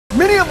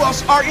of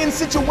us are in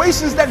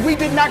situations that we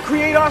did not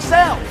create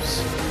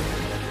ourselves.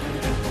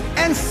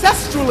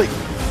 Ancestrally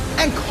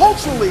and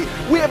culturally,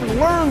 we have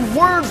learned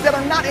words that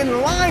are not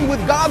in line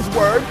with God's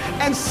word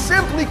and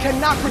simply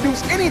cannot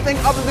produce anything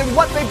other than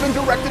what they've been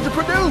directed to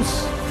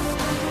produce.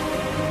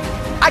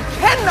 I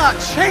cannot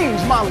change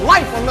my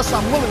life unless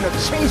I'm willing to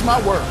change my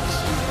words.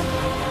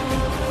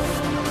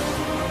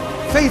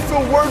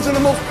 Faith-filled words are the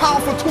most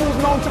powerful tools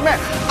known to man.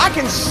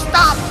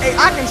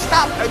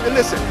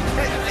 Listen,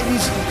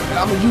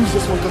 I'm going to use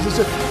this one because it's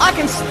just, I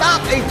can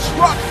stop a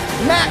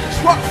Mack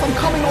truck from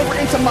coming over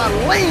into my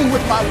lane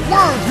with my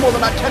words more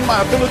than I can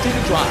my ability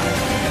to drive.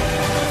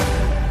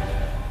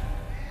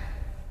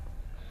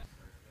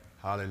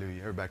 Hallelujah.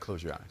 Everybody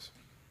close your eyes.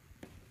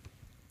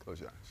 Close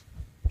your eyes.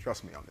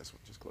 Trust me on this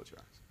one. Just close your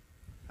eyes.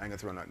 I ain't going to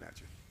throw nothing at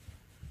you.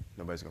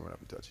 Nobody's going to run up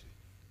and touch you.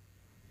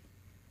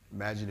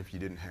 Imagine if you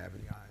didn't have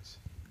any eyes.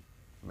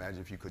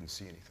 Imagine if you couldn't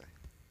see anything.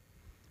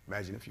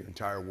 Imagine if your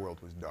entire world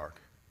was dark.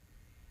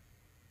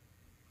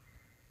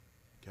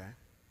 Okay?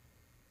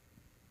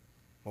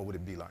 What would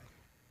it be like?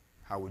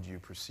 How would you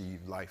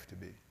perceive life to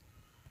be?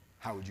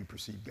 How would you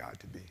perceive God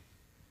to be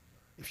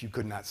if you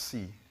could not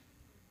see?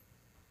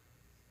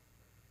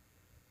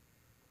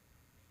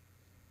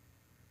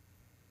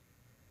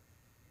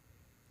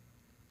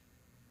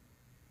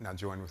 Now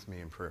join with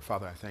me in prayer.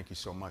 Father, I thank you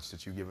so much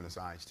that you've given us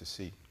eyes to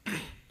see.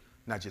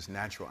 Not just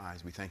natural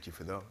eyes, we thank you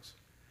for those.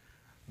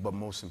 But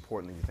most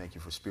importantly, we thank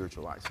you for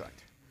spiritual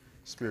eyesight,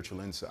 spiritual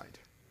insight.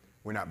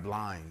 We're not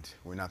blind.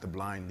 We're not the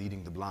blind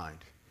leading the blind.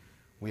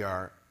 We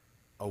are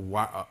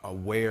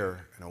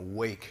aware and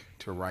awake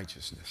to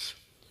righteousness.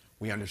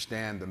 We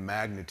understand the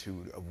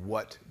magnitude of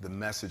what the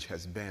message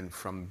has been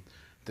from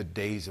the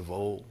days of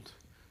old.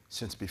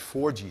 Since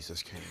before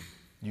Jesus came,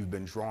 you've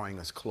been drawing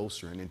us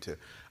closer and into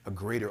a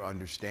greater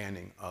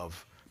understanding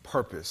of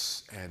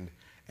purpose and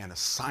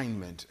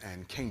assignment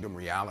and kingdom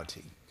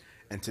reality.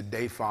 And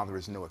today, Father,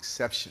 is no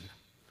exception.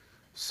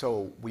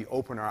 So we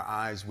open our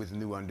eyes with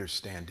new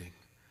understanding.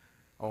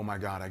 Oh my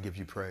God, I give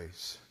you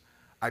praise.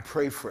 I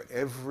pray for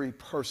every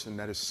person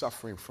that is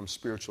suffering from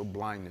spiritual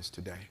blindness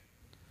today,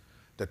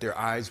 that their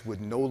eyes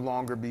would no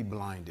longer be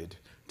blinded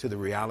to the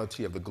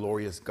reality of the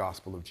glorious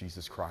gospel of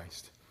Jesus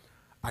Christ.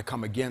 I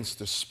come against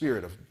the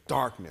spirit of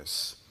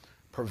darkness,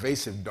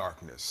 pervasive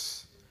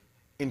darkness,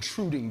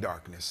 intruding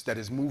darkness that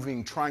is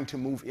trying to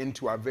move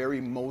into our very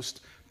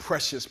most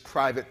precious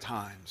private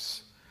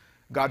times.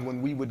 God,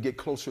 when we would get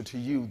closer to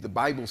you, the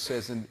Bible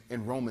says in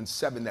Romans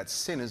 7 that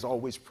sin is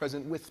always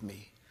present with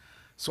me.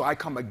 So I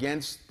come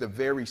against the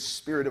very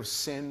spirit of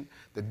sin,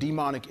 the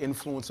demonic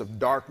influence of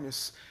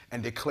darkness,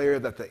 and declare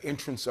that the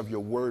entrance of your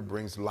word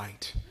brings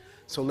light.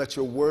 So let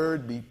your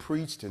word be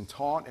preached and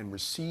taught and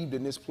received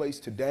in this place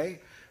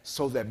today,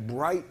 so that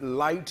bright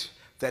light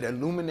that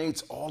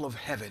illuminates all of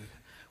heaven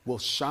will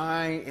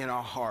shine in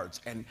our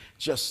hearts and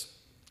just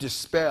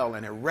dispel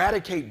and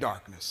eradicate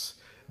darkness.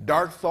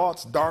 Dark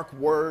thoughts, dark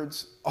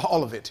words,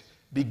 all of it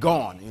be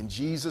gone in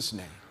Jesus'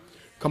 name.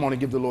 Come on and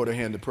give the Lord a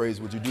hand of praise.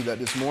 Would you do that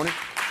this morning?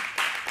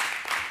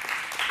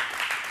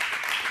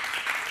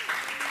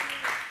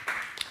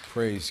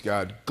 Praise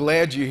God.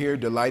 Glad you're here,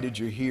 delighted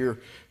you're here.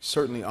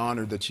 Certainly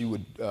honored that you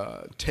would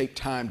take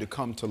time to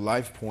come to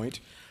LifePointe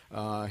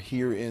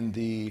here in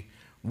the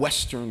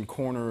western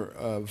corner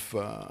of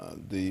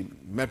the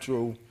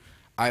metro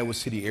Iowa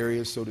City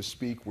area, so to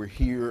speak. We're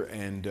here,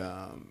 and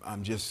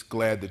I'm just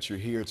glad that you're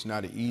here. It's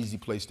not an easy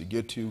place to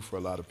get to for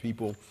a lot of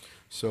people,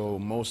 so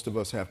most of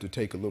us have to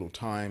take a little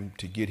time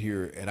to get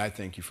here, and I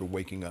thank you for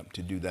waking up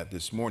to do that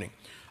this morning.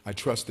 I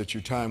trust that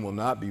your time will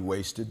not be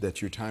wasted,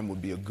 that your time will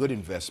be a good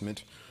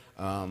investment.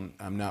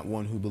 I'm not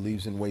one who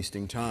believes in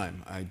wasting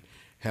time. I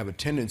have a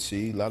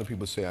tendency, a lot of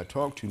people say I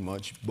talk too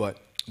much, but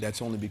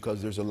that's only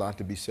because there's a lot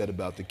to be said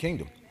about the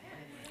kingdom.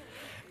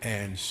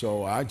 And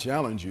so I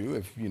challenge you,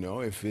 if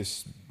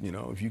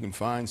you can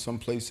find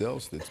someplace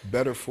else that's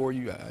better for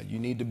you, you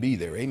need to be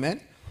there.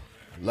 Amen.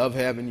 I love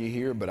having you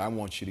here, but I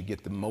want you to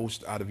get the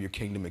most out of your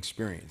kingdom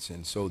experience.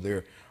 And so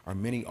there are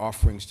many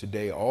offerings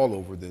today all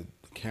over the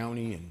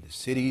county and the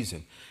cities,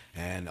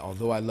 and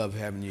although I love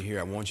having you here,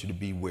 I want you to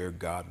be where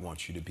God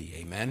wants you to be.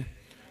 Amen.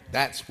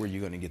 That's where you're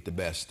going to get the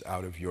best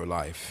out of your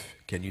life.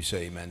 Can you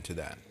say amen to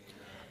that?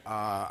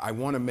 I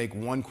want to make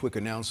one quick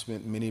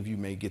announcement. Many of you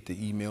may get the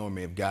email or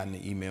may have gotten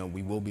the email.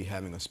 We will be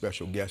having a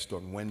special guest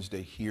on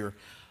Wednesday here.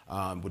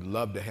 Would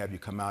love to have you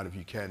come out if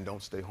you can.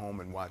 Don't stay home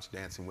and watch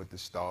Dancing with the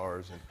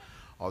Stars and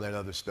all that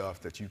other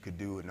stuff that you could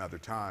do another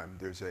time.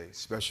 There's a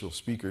special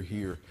speaker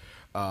here,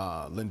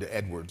 Linda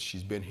Edwards.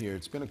 She's been here.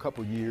 It's been a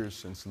couple years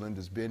since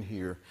Linda's been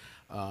here,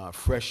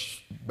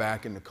 fresh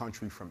back in the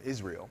country from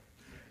Israel.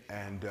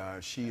 And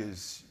she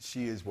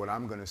is what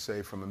I'm going to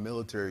say from a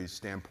military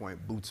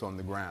standpoint, boots on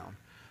the ground.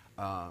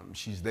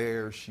 She's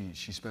there. She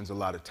spends a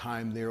lot of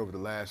time there over the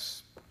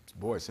last,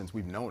 since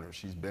we've known her.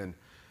 She's been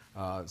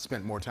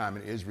spent more time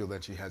in Israel than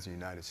she has in the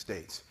United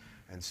States.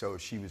 And so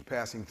she was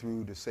passing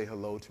through to say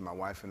hello to my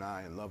wife and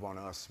I and love on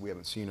us. We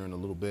haven't seen her in a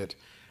little bit.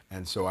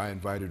 And so I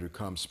invited her to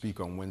come speak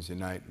on Wednesday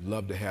night.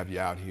 Love to have you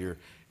out here.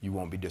 you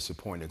won't be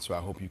disappointed. So I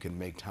hope you can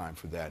make time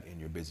for that in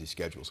your busy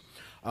schedules.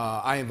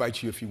 I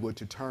invite you, if you would,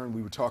 to turn.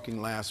 We were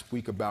talking last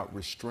week about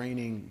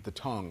restraining the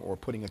tongue, or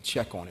putting a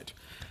check on it.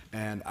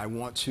 And I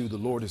want to, the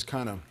Lord has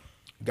kind of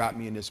got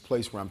me in this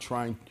place where I'm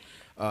trying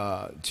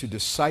to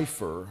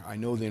decipher. I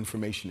know the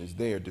information is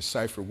there,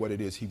 decipher what it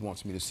is he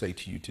wants me to say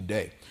to you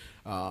today,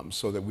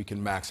 so that we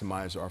can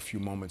maximize our few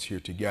moments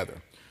here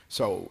together.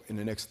 So in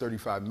the next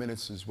 35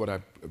 minutes is what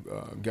I've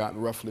got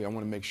roughly. I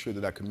want to make sure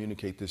that I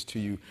communicate this to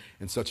you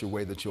in such a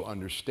way that you'll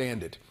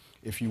understand it.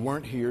 If you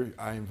weren't here,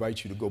 I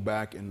invite you to go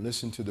back and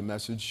listen to the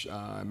message.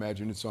 I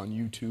imagine it's on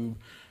YouTube.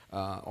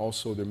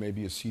 Also, there may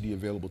be a CD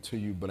available to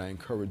you, but I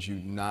encourage you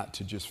not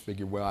to just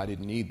figure, well, I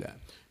didn't need that,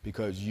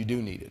 because you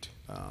do need it.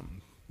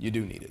 You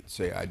do need it.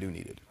 Say, I do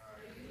need it.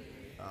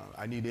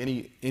 I need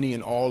any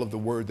and all of the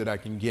word that I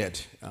can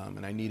get,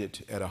 and I need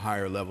it at a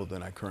higher level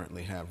than I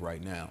currently have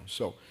right now.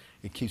 So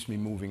it keeps me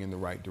moving in the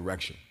right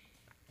direction.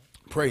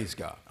 Praise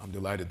God. I'm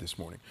delighted this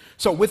morning.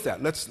 So with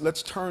that,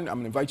 let's turn.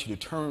 I'm going to invite you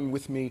to turn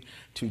with me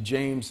to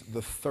James, the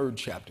 3rd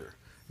chapter.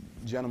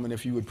 Gentlemen,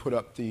 if you would put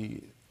up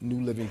the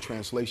New Living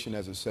Translation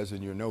as it says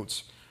in your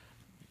notes.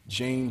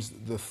 James,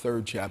 the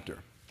 3rd chapter.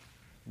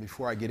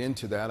 Before I get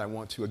into that, I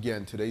want to,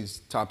 again,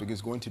 today's topic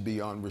is going to be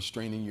on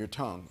restraining your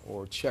tongue,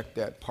 or check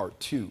that part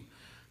 2.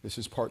 This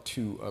is part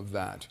 2 of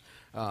that.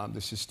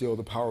 This is still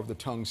the Power of the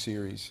Tongue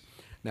series.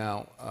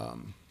 Now,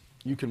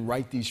 you can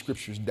write these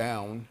scriptures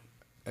down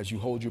as you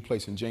hold your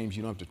place in James.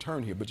 You don't have to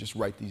turn here, but just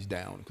write these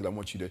down, because I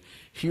want you to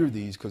hear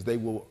these, because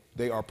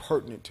they are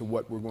pertinent to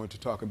what we're going to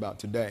talk about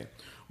today.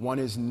 One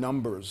is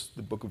Numbers,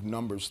 the book of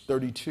Numbers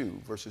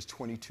 32, verses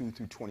 22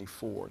 through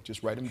 24.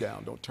 Just write them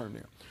down. Don't turn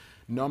there.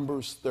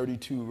 Numbers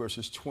 32,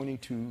 verses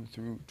 22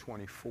 through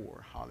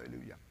 24.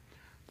 Hallelujah.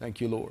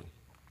 Thank you, Lord.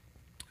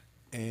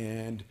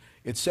 And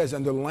it says,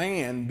 "And the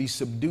land be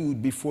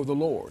subdued before the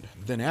Lord.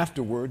 Then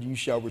afterward you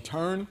shall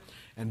return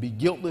and be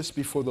guiltless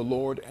before the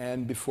Lord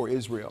and before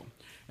Israel.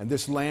 And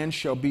this land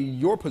shall be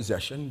your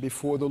possession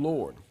before the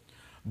Lord.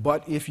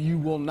 But if you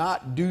will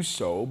not do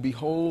so,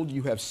 behold,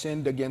 you have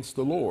sinned against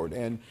the Lord,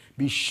 and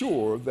be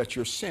sure that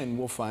your sin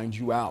will find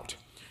you out.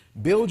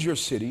 Build your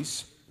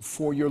cities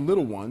for your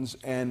little ones,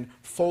 and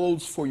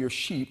folds for your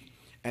sheep,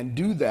 and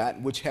do that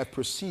which hath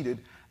proceeded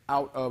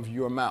out of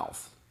your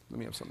mouth." Let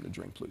me have something to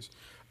drink, please.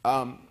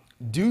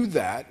 Do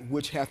that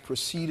which hath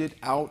proceeded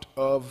out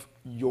of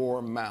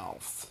your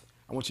mouth.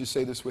 I want you to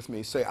say this with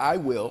me. Say, I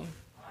will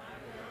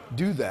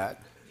do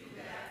that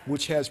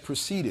which has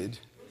proceeded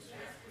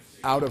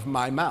out of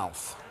my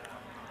mouth.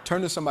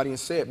 Turn to somebody and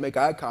say it. Make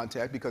eye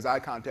contact, because eye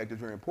contact is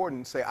very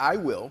important. Say, I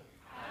will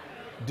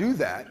do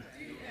that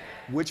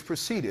which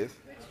proceedeth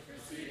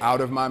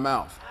out of my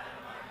mouth.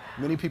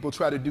 Many people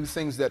try to do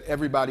things that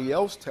everybody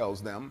else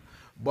tells them,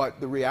 but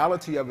the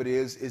reality of it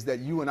is that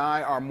you and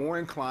I are more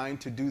inclined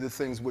to do the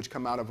things which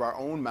come out of our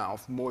own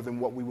mouth more than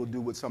what we will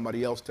do what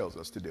somebody else tells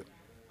us to do.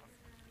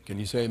 Can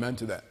you say amen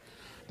to that?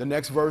 The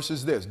next verse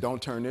is this.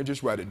 Don't turn there,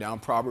 just write it down.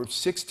 Proverbs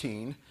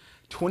 16,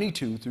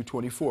 22 through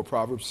 24.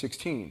 Proverbs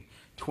 16,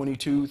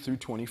 22 through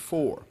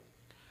 24.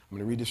 I'm going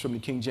to read this from the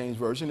King James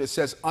Version. It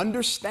says,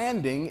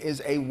 "Understanding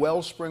is a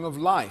wellspring of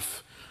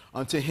life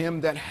unto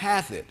him that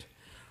hath it,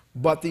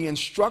 but the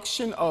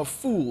instruction of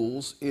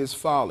fools is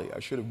folly." I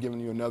should have given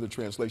you another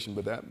translation,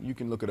 but that you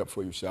can look it up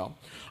for yourself.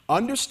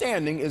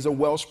 Understanding is a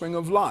wellspring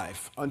of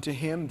life unto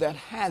him that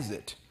has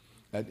it.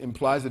 That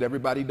implies that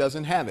everybody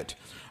doesn't have it.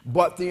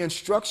 But the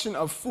instruction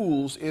of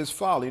fools is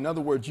folly. In other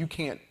words,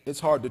 it's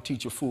hard to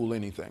teach a fool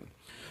anything.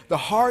 The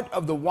heart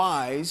of the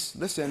wise,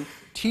 listen,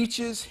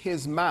 teaches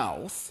his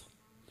mouth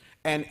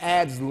and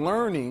adds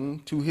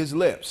learning to his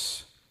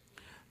lips.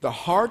 The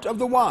heart of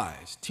the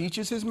wise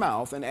teaches his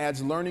mouth and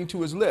adds learning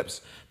to his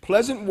lips.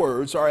 Pleasant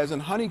words are as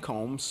an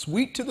honeycomb,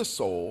 sweet to the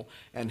soul,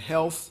 and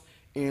health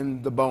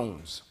in the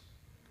bones.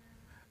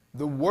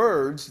 The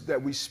words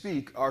that we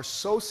speak are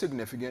so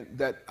significant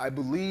that I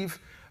believe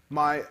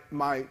my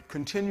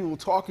continual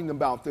talking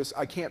about this,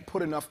 I can't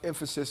put enough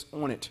emphasis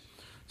on it.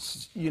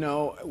 You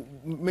know,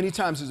 many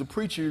times as a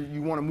preacher,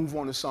 you want to move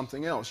on to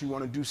something else. You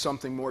want to do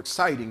something more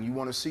exciting. You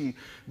want to see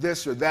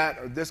this or that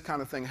or this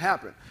kind of thing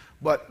happen.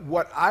 But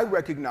what I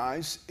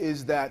recognize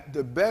is that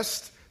the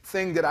best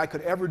thing that I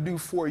could ever do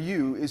for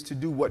you is to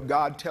do what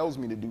God tells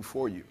me to do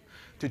for you,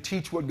 to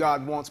teach what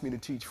God wants me to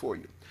teach for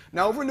you.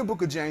 Now, over in the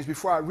book of James,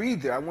 before I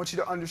read there, I want you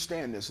to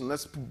understand this, and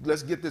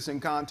let's get this in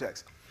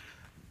context.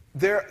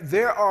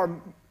 There are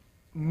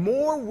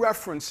more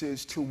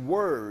references to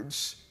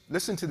words.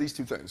 Listen to these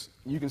two things.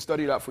 You can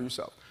study it out for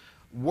yourself.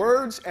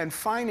 Words and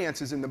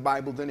finances in the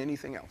Bible than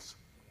anything else.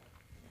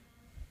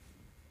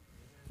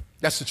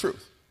 That's the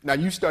truth. Now,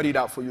 you study it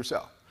out for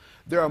yourself.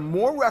 There are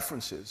more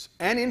references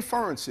and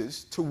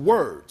inferences to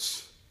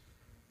words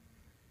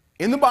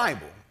in the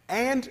Bible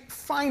and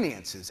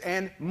finances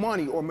and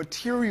money or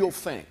material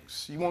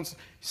things. You won't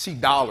see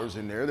dollars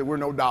in there. There were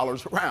no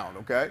dollars around,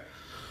 okay?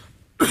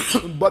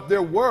 But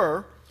there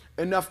were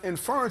enough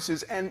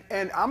inferences, and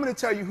I'm going to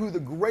tell you who the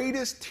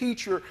greatest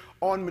teacher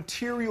on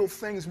material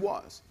things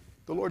was: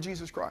 the Lord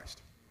Jesus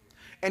Christ.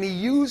 and he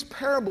used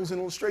parables and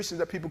illustrations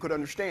that people could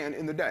understand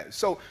in the day.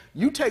 So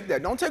you take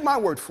that. Don't take my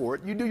word for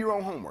it. You do your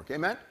own homework.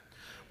 Amen?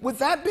 With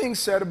that being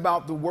said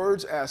about the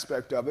words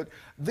aspect of it,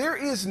 there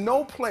is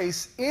no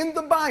place in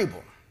the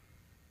Bible,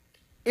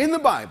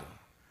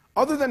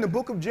 other than the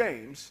book of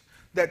James,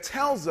 that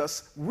tells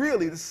us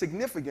really the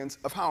significance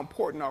of how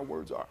important our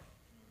words are.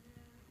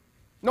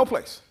 No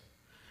place.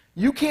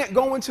 You can't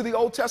go into the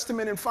Old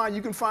Testament and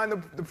you can find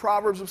the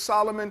Proverbs of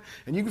Solomon,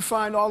 and you can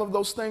find all of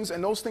those things,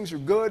 and those things are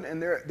good, and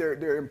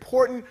they're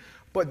important,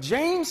 but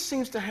James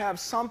seems to have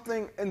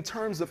something in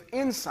terms of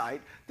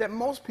insight that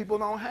most people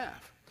don't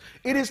have.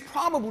 It is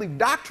probably,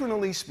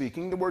 doctrinally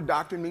speaking, the word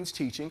doctrine means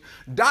teaching,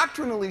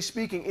 doctrinally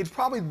speaking, it's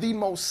probably the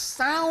most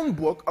sound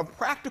book of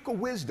practical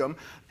wisdom,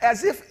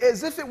 as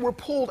if it were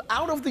pulled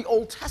out of the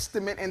Old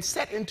Testament and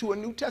set into a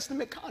New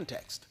Testament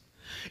context.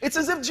 It's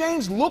as if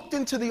James looked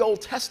into the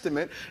Old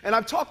Testament, and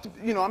I've talked,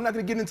 I'm not going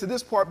to get into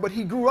this part, but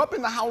he grew up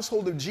in the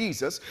household of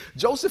Jesus.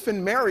 Joseph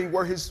and Mary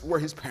were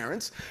his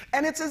parents,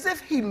 and it's as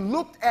if he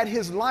looked at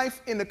his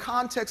life in the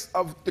context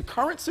of the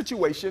current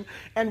situation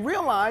and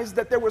realized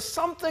that there was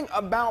something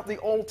about the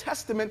Old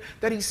Testament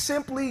that he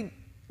simply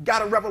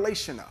got a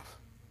revelation of.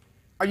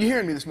 Are you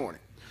hearing me this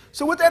morning?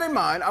 So with that in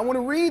mind, I want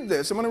to read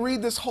this. I'm going to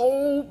read this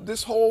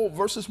whole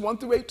verses 1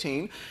 through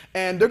 18,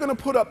 and they're going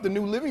to put up the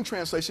New Living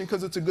Translation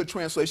because it's a good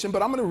translation,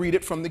 but I'm going to read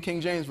it from the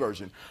King James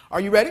Version. Are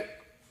you ready?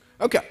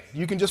 Okay,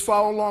 you can just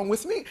follow along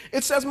with me.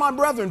 It says, "My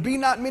brethren, be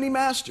not many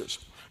masters,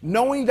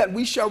 knowing that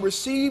we shall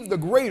receive the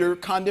greater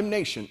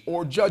condemnation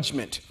or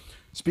judgment."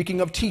 Speaking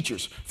of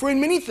teachers, "For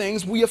in many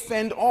things we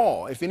offend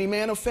all. If any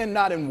man offend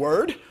not in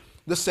word,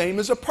 the same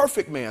is a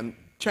perfect man."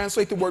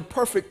 Translate the word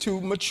perfect to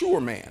mature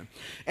man.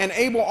 "And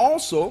able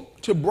also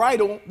to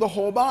bridle the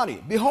whole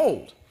body.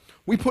 Behold,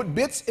 we put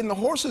bits in the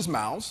horses'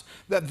 mouths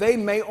that they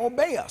may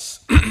obey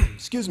us."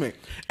 Excuse me.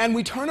 "And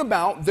we turn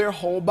about their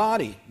whole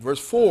body." Verse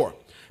 4.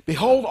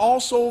 "Behold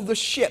also the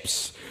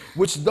ships,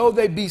 which though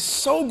they be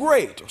so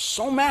great or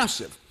so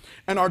massive,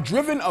 and are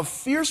driven of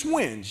fierce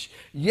winds,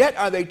 yet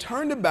are they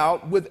turned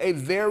about with a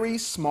very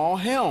small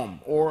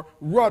helm," or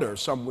rudder,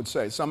 some would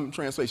say, some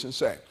translations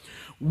say.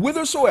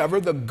 "Whithersoever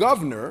the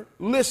governor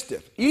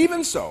listeth.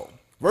 Even so,"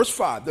 verse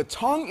 5, "the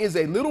tongue is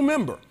a little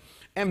member,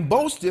 and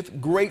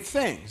boasteth great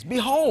things.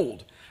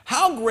 Behold,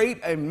 how great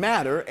a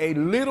matter a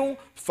little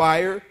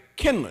fire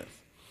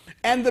kindleth.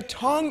 And the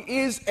tongue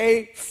is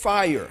a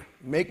fire."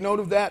 Make note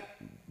of that.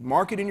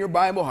 Mark it in your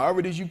Bible, however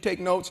it is you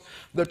take notes.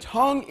 The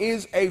tongue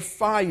is a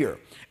fire,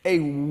 a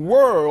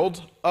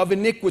world of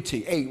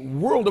iniquity, a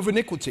world of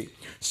iniquity.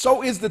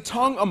 "So is the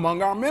tongue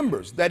among our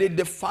members, that it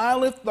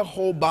defileth the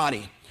whole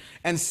body,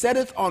 and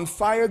setteth on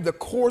fire the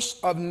course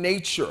of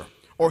nature,"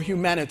 or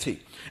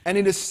humanity. "And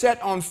it is set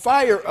on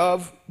fire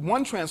of,"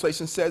 one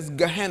translation says,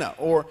 "Gehenna,"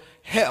 or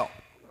hell.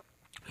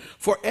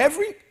 "For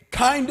every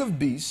kind of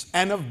beasts,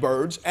 and of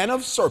birds, and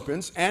of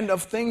serpents, and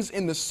of things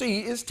in the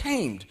sea is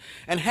tamed,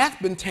 and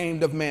hath been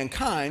tamed of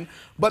mankind,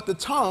 but the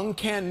tongue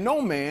can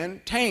no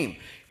man tame.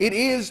 It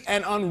is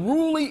an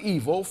unruly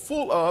evil,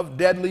 full of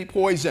deadly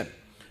poison."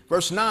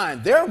 Verse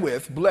 9,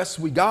 "Therewith bless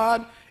we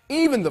God,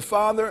 even the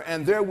Father,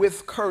 and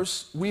therewith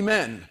curse we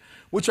men,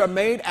 which are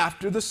made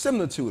after the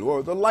similitude,"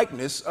 or the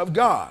likeness of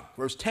God.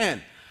 Verse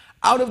 10,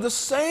 "Out of the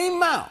same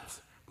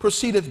mouth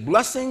proceedeth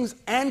blessings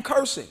and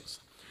cursings.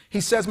 He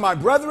says, My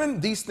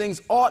brethren, these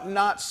things ought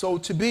not so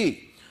to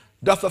be.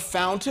 Doth a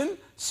fountain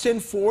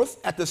send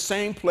forth at the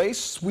same place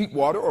sweet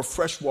water, or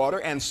fresh water,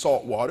 and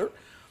salt water?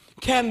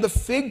 Can the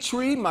fig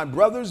tree, my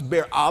brothers,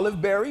 bear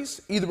olive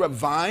berries, either a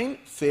vine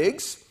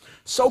figs?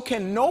 So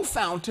can no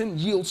fountain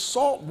yield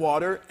salt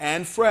water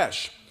and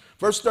fresh."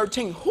 Verse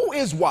 13, "Who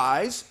is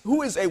wise?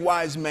 Who is a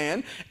wise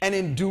man, and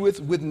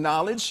endued with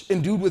knowledge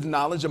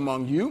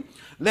among you?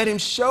 Let him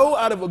show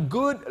out of a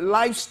good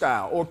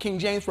lifestyle," or King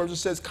James Version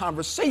says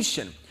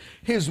conversation,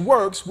 "his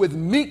works with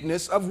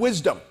meekness of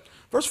wisdom."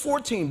 Verse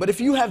 14, "But if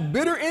you have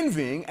bitter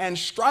envying and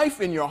strife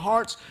in your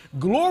hearts,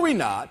 glory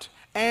not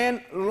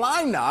and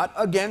lie not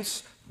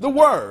against the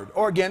word,"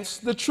 or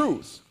against the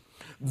truth.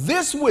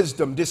 "This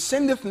wisdom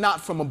descendeth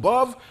not from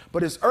above,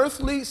 but is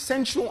earthly,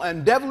 sensual,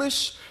 and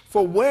devilish.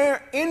 For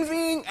where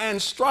envying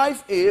and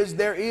strife is,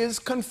 there is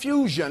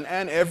confusion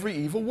and every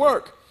evil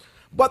work.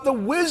 But the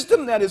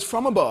wisdom that is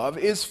from above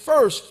is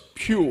first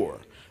pure,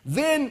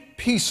 then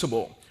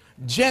peaceable,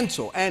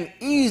 gentle, and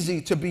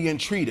easy to be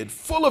entreated,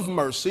 full of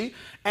mercy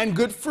and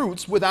good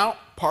fruits,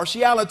 without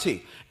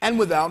partiality and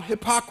without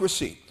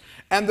hypocrisy.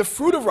 And the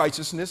fruit of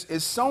righteousness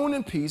is sown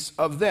in peace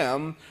of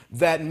them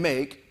that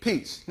make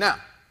peace." Now,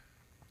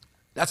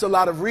 that's a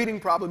lot of reading,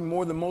 probably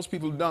more than most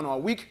people have done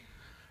all week.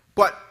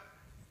 But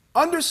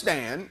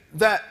understand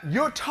that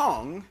your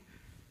tongue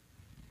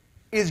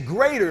is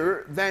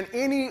greater than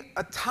any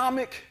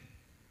atomic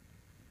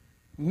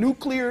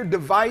nuclear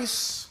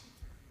device,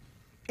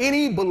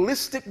 any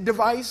ballistic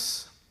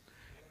device,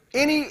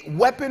 any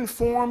weapon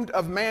formed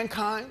of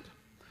mankind.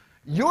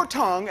 Your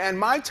tongue and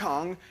my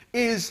tongue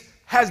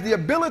has the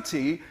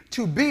ability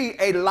to be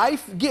a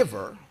life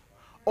giver,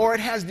 or it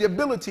has the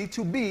ability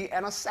to be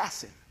an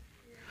assassin.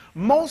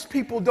 most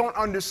people don't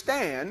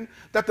understand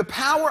that the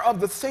power of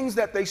the things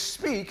that they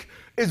speak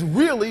is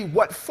really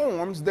what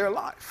forms their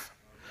life.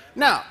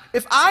 Now,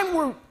 if I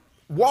were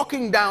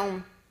walking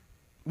down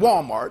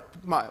Walmart,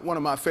 one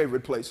of my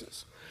favorite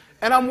places,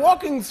 and I'm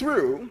walking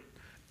through,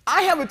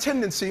 I have a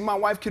tendency, my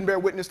wife can bear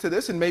witness to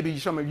this, and maybe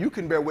some of you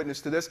can bear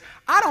witness to this,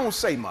 I don't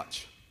say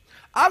much.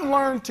 I've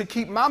learned to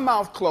keep my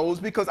mouth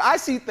closed because I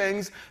see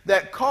things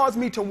that cause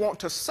me to want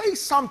to say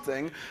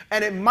something,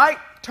 and it might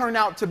turn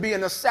out to be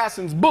an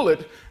assassin's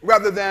bullet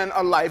rather than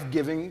a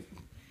life-giving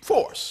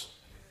force.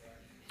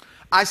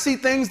 I see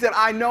things that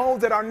I know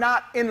that are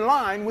not in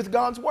line with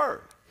God's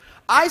word.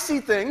 I see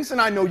things, and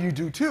I know you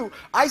do too,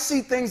 I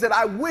see things that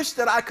I wish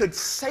that I could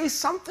say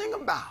something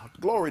about.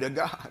 Glory to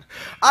God.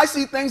 I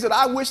see things that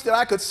I wish that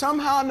I could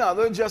somehow or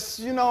another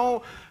just,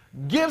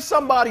 give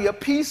somebody a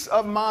piece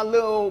of my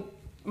little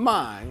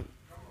mind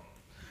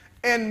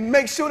and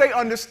make sure they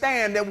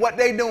understand that what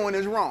they're doing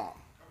is wrong.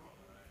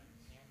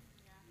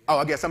 Oh,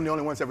 I guess I'm the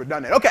only one that's ever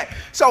done that. Okay,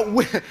 so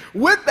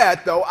with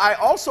that, though, I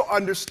also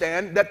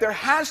understand that there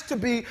has to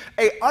be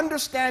an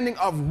understanding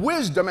of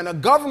wisdom and a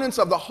governance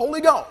of the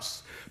Holy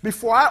Ghost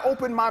before I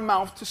open my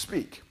mouth to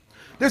speak.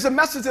 There's a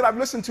message that I've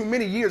listened to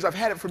many years. I've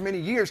had it for many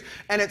years,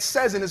 and it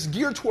says, and it's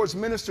geared towards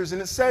ministers,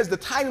 and it says, the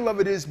title of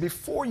it is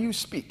Before You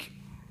Speak.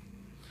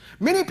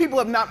 Many people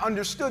have not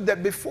understood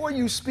that before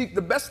you speak,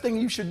 the best thing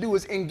you should do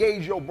is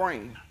engage your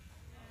brain.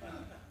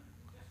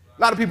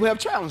 A lot of people have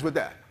challenge with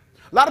that.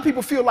 A lot of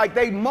people feel like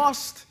they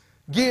must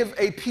give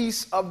a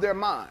piece of their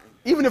mind,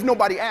 even if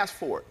nobody asked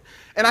for it.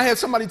 And I had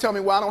somebody tell me,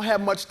 well, I don't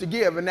have much to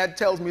give, and that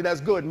tells me that's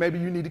good. Maybe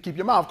you need to keep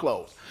your mouth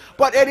closed.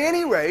 But at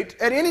any rate,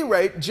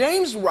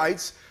 James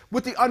writes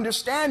with the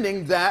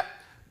understanding that,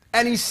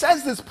 and he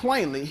says this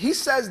plainly, he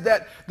says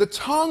that the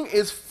tongue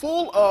is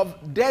full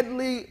of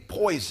deadly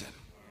poison.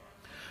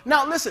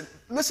 Now,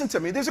 listen to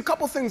me. There's a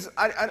couple things,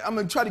 I'm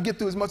going to try to get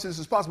through as much of this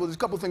as possible. There's a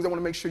couple things I want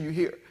to make sure you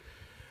hear.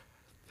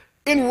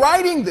 In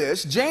writing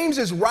this, James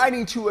is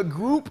writing to a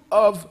group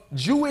of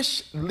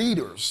Jewish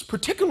leaders,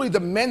 particularly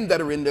the men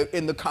that are in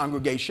the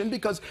congregation,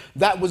 because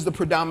that was the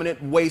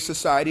predominant way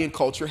society and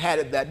culture had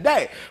it that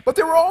day. But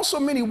there were also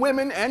many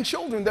women and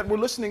children that were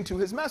listening to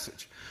his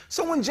message.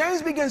 So when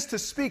James begins to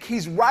speak,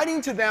 he's writing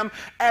to them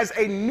as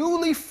a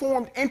newly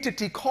formed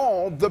entity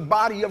called the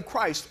body of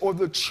Christ, or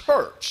the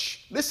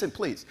church. Listen,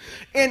 please.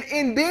 And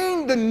in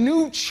being the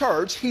new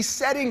church, he's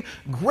setting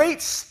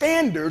great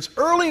standards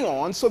early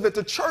on so that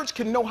the church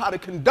can know how to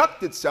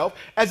conduct itself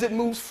as it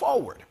moves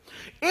forward.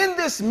 In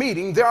this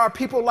meeting, there are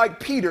people like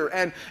Peter,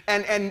 and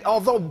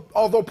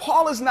although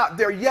Paul is not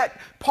there yet,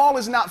 Paul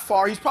is not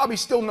far. He's probably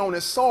still known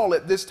as Saul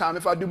at this time.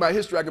 If I do my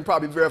history, I can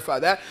probably verify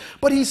that.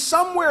 But he's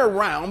somewhere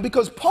around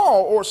because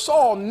Paul, or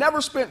Saul, never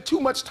spent too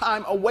much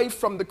time away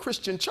from the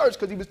Christian church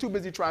because he was too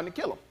busy trying to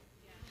kill him.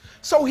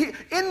 So in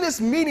this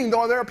meeting,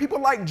 though, there are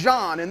people like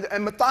John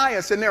and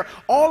Matthias, and there are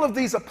all of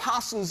these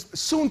apostles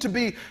soon to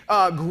be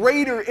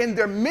greater in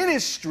their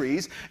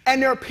ministries. And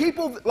there are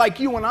people like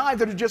you and I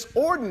that are just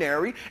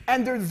ordinary,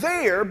 and they're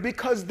there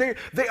because they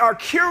are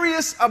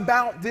curious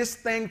about this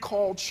thing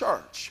called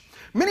church.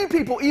 Many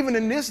people, even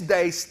in this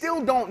day,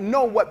 still don't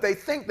know what they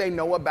think they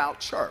know about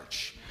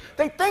church.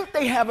 They think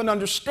they have an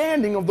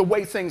understanding of the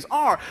way things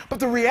are, but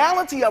the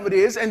reality of it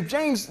is, and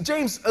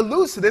James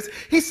alludes to this,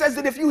 he says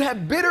that if you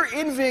have bitter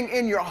envying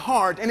in your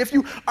heart, and if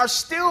you are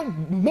still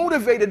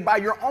motivated by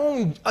your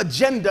own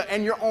agenda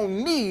and your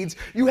own needs,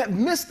 you have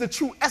missed the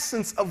true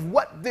essence of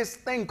what this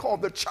thing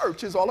called the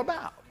church is all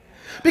about.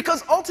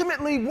 Because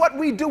ultimately, what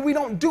we do, we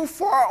don't do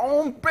for our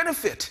own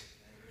benefit.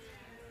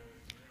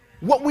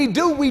 What we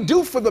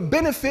do for the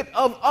benefit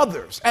of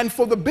others and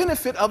for the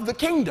benefit of the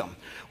kingdom.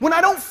 When I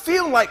don't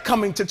feel like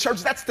coming to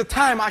church, that's the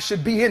time I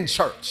should be in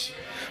church.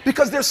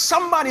 Because there's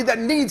somebody that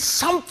needs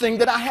something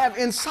that I have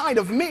inside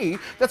of me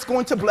that's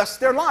going to bless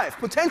their life,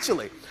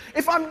 potentially.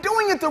 If I'm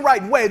doing it the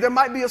right way, there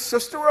might be a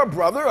sister or a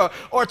brother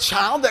or a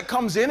child that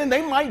comes in and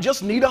they might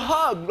just need a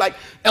hug like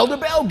Elder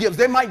Bell gives.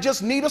 They might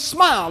just need a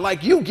smile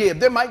like you give.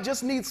 They might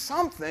just need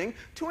something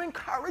to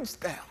encourage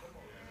them.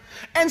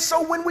 And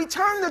so when we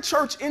turn the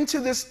church into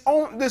this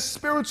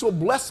spiritual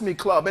bless me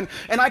club, and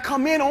I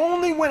come in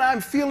only when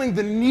I'm feeling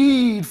the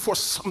need for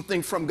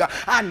something from God,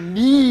 I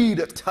need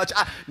a touch,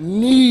 I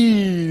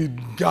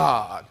need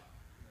God,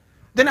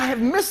 then I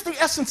have missed the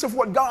essence of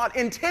what God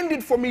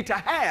intended for me to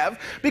have,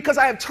 because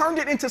I have turned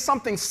it into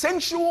something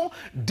sensual,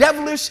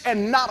 devilish,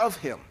 and not of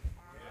Him.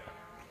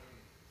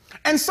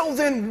 And so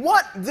then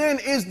what then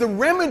is the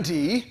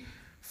remedy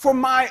for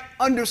my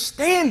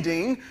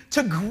understanding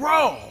to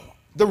grow?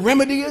 The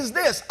remedy is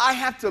this: I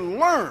have to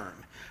learn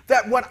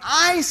that what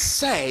I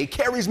say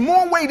carries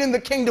more weight in the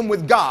kingdom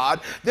with God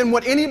than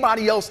what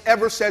anybody else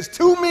ever says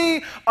to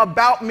me,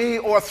 about me,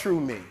 or through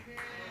me.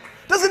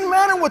 Doesn't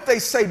matter what they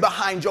say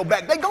behind your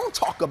back. They're going to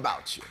talk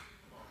about you.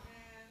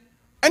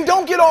 And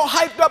don't get all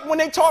hyped up when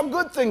they talk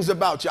good things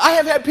about you. I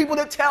have had people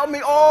that tell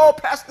me, oh,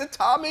 Pastor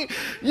Tommy,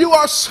 you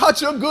are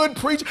such a good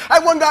preacher. I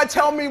had one guy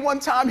tell me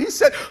one time, he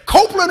said,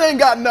 Copeland ain't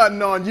got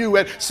nothing on you,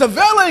 and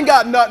Savella ain't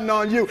got nothing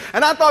on you.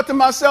 And I thought to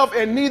myself,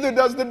 and neither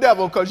does the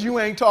devil, because you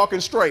ain't talking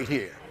straight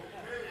here.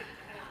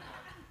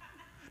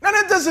 Now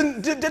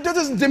that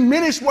doesn't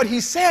diminish what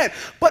he said,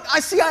 but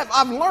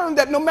I've learned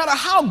that no matter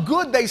how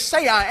good they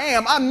say I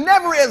am, I'm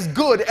never as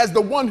good as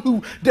the one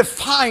who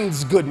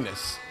defines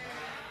goodness.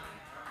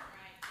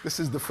 This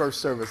is the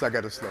first service, I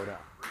got to slow down.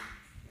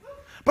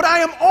 But I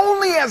am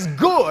only as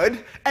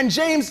good, and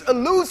James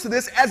alludes to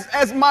this,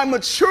 as my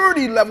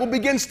maturity level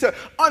begins to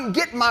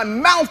get my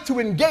mouth to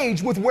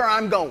engage with where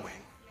I'm going.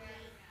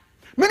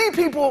 Many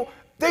people,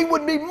 they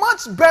would be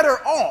much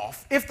better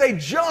off if they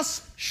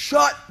just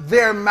shut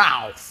their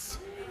mouth.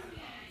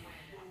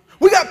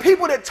 We got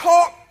people that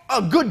talk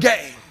a good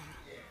game.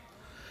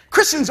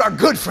 Christians are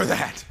good for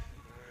that.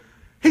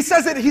 He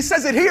says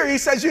it here. He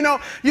says,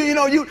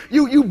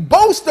 you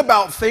boast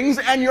about things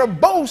and your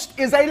boast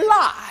is a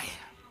lie.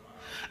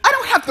 I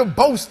don't have to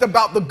boast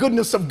about the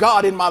goodness of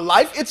God in my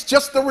life. It's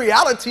just the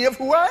reality of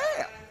who I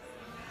am.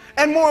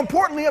 And more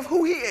importantly, of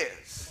who he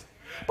is.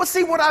 But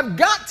see, what I've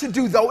got to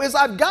do, though, is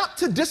I've got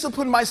to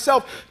discipline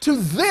myself to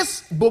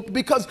this book,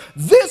 because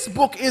this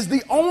book is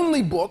the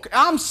only book.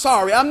 I'm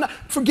sorry.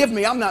 Forgive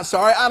me. I'm not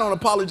sorry. I don't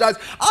apologize.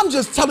 I'm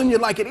just telling you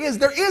like it is.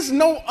 There is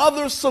no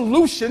other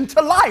solution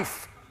to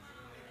life.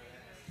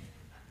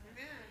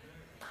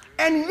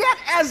 And yet,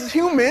 as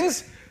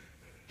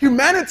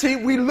humanity,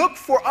 we look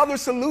for other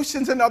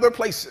solutions in other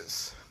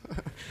places.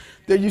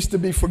 There used to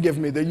be, forgive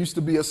me, there used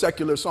to be a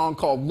secular song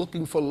called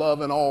 "Looking for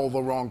Love in All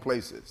the Wrong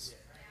Places."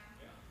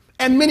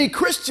 And many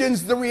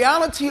Christians, the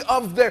reality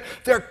of their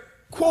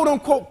quote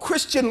unquote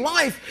Christian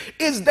life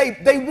is they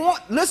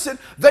want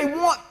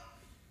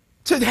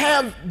to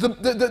have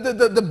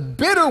the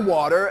bitter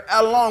water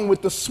along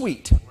with the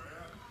sweet.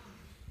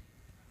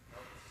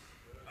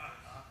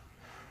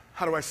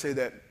 How do I say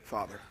that,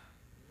 Father?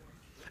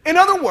 In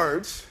other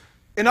words,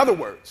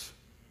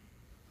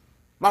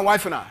 my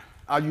wife and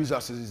I'll use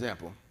us as an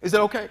example. Is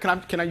that okay?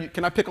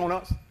 Can I pick on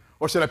us?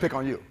 Or should I pick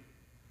on you?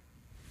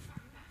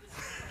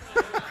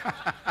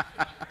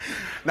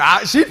 Now,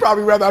 she'd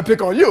probably rather I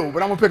pick on you,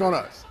 but I'm going to pick on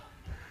us.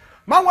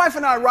 My wife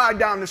and I ride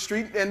down the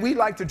street, and we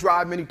like to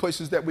drive many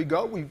places that we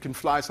go. We can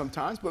fly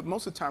sometimes, but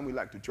most of the time we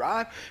like to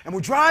drive. And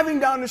we're driving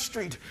down the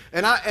street,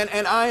 and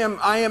I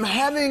am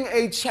having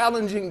a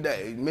challenging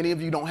day. Many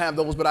of you don't have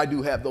those, but I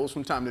do have those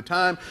from time to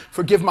time.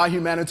 Forgive my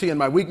humanity and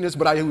my weakness,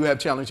 but I do have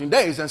challenging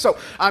days. And so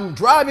I'm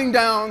driving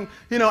down,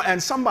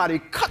 and somebody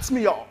cuts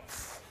me off.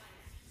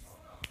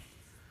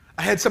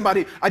 I had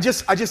somebody,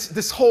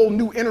 this whole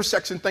new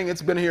intersection thing,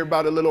 it's been here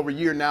about a little over a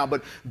year now,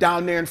 but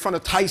down there in front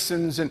of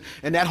Tyson's and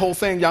that whole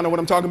thing, y'all know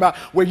what I'm talking about,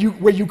 when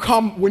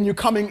you're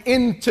coming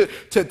into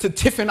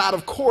Tiffin out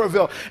of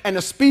Coralville, and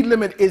the speed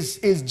limit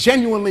is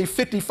genuinely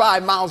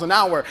 55 miles an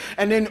hour,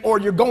 or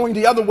you're going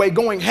the other way,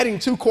 heading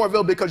to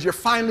Coralville because you're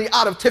finally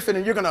out of Tiffin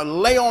and you're going to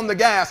lay on the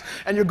gas,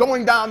 and you're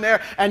going down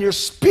there and you're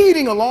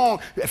speeding along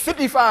at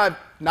 55,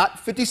 not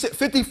 56,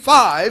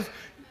 55,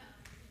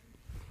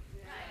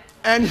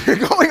 and you're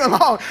going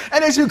along,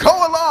 and as you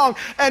go along,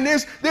 and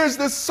there's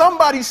this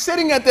somebody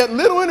sitting at that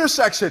little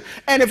intersection,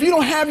 and if you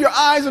don't have your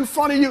eyes in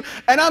front of you,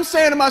 and I'm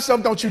saying to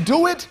myself, don't you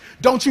do it,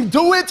 don't you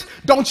do it,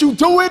 don't you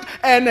do it,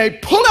 and they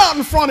pull out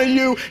in front of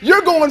you,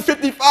 you're going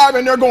 55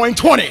 and they're going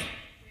 20.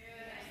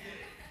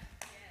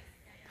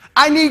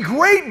 I need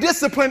great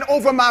discipline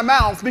over my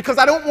mouth, because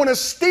I don't want to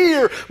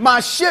steer my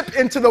ship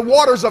into the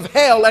waters of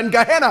hell and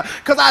Gehenna,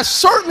 because I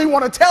certainly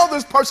want to tell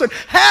this person,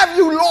 have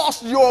you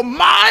lost your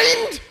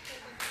mind?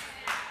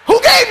 Who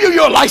gave you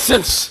your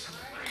license?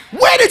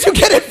 Where did you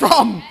get it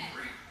from?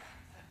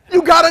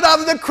 You got it out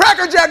of the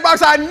Cracker Jack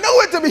box. I knew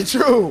it to be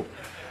true.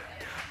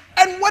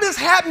 And what is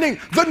happening?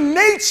 The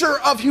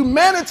nature of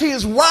humanity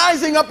is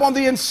rising up on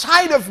the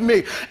inside of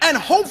me. And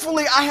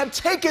hopefully I have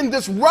taken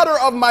this rudder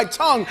of my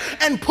tongue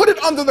and put it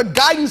under the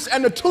guidance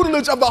and the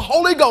tutelage of the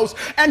Holy Ghost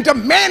and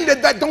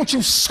demanded that don't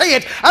you say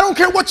it. I don't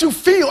care what you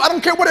feel. I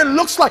don't care what it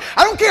looks like.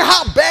 I don't care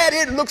how bad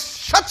it looks.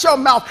 Shut your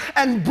mouth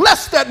and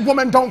bless that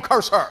woman. Don't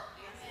curse her.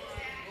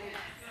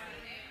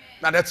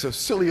 Now, that's a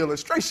silly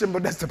illustration,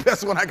 but that's the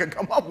best one I could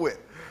come up with.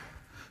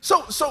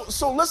 So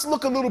let's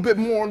look a little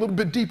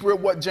bit deeper at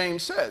what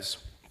James says.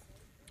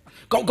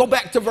 Go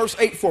back to verse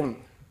 8 for me.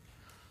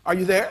 Are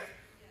you there?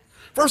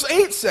 Verse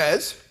 8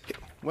 says,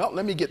 well,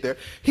 let me get there.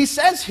 He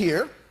says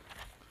here,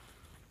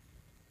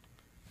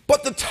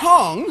 but the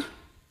tongue,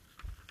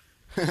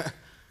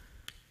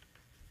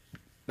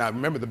 now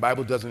remember, the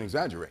Bible doesn't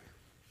exaggerate,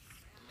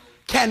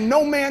 can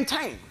no man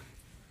tame.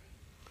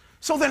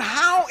 So then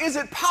how is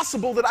it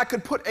possible that I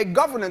could put a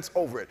governance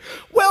over it?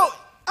 Well,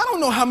 I don't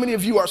know how many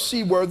of you are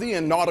seaworthy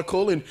and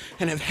nautical and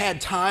have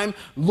had time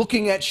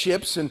looking at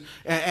ships and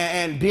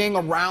being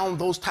around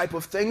those type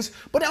of things.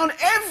 But on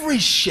every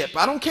ship,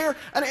 I don't care,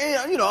 and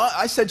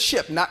I said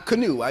ship, not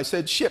canoe. I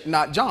said ship,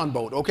 not John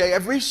boat, okay?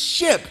 Every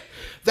ship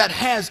that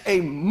has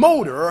a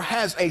motor,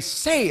 has a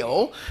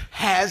sail,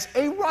 has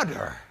a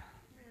rudder.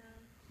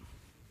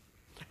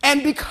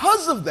 And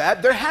because of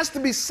that, there has to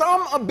be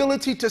some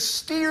ability to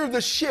steer the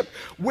ship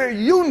where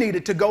you need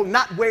it to go,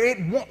 not where it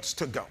wants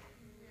to go.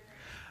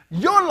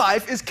 Your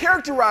life is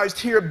characterized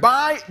here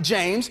by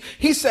James.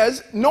 He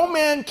says, no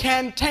man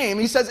can tame.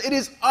 He says it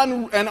is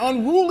an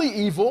unruly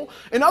evil.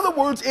 In other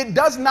words, it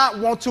does not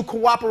want to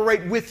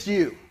cooperate with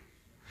you.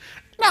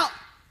 Now,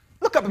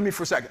 look up at me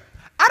for a second.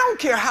 I don't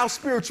care how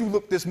spiritual you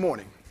look this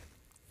morning.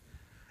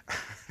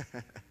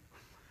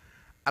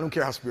 I don't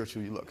care how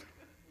spiritual you look.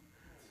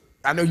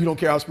 I know you don't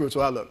care how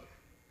spiritual I look.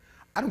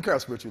 I don't care how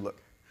spiritual you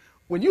look.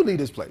 When you leave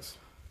this place,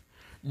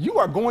 you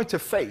are going to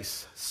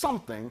face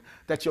something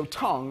that your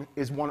tongue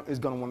is going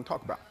to want to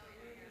talk about.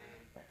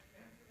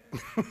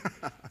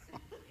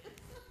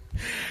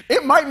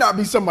 It might not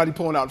be somebody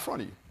pulling out in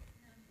front of you.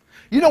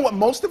 You know what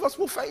most of us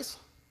will face?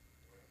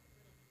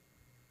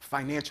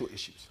 Financial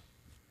issues.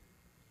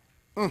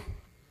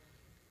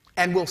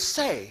 And we'll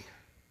say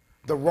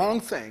the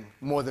wrong thing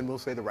more than we'll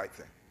say the right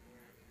thing.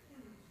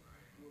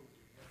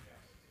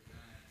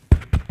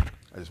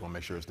 I just want to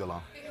make sure it's still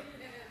on.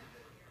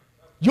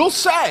 You'll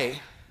say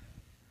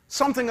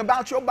something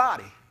about your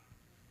body,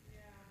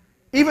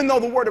 even though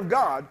the word of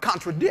God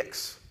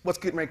contradicts what's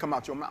getting ready to come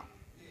out your mouth.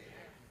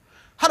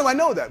 How do I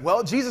know that?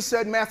 Well, Jesus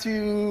said in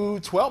Matthew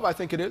 12, I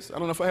think it is. I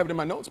don't know if I have it in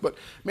my notes, but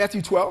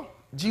Matthew 12,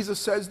 Jesus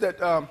says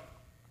that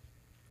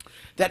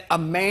that a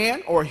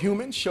man or a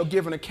human shall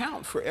give an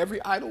account for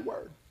every idle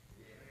word.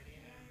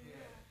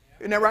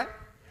 Isn't that right?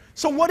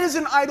 So what is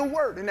an idle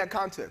word in that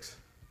context?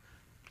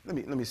 Let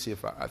me see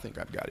if I think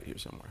I've got it here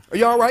somewhere. Are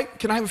you all right?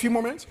 Can I have a few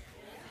more minutes?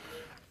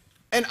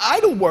 An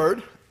idle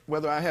word,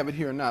 whether I have it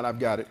here or not, I've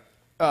got it.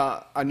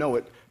 I know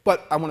it,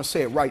 but I want to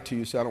say it right to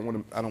you, so I don't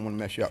want to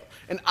mess you up.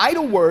 An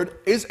idle word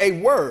is a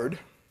word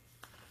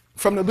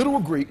from the literal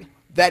Greek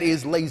that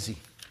is lazy.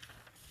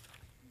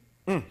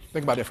 Think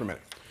about that for a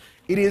minute.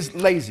 It is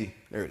lazy.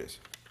 There it is.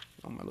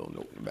 On my little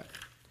note in the back.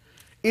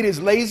 It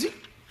is lazy.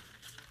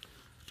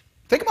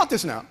 Think about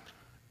this now,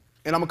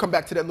 and I'm going to come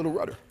back to that little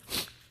rudder.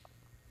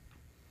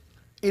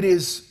 It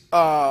is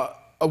a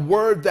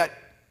word that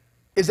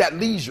is at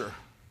leisure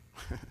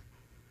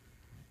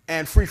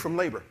and free from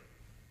labor.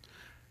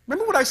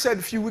 Remember what I said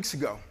a few weeks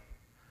ago?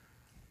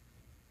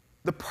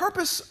 The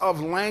purpose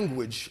of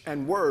language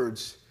and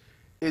words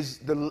is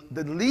the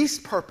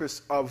least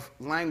purpose of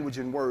language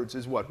and words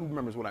is what? Who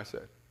remembers what I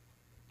said?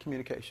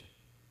 Communication.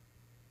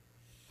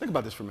 Think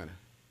about this for a minute.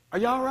 Are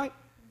you all right?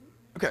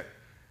 Okay.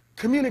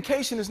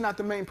 Communication is not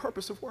the main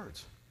purpose of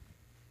words.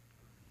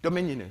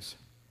 Dominion is.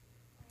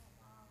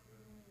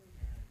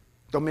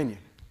 Dominion.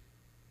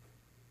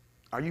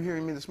 Are you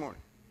hearing me this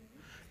morning?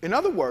 In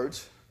other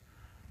words,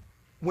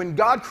 when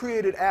God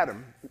created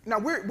Adam, now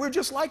we're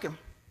just like him.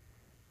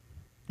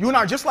 You and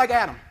I are just like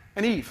Adam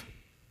and Eve.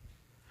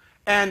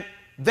 And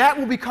that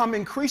will become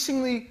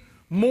increasingly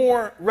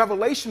more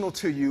revelational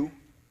to you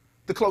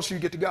the closer you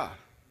get to God.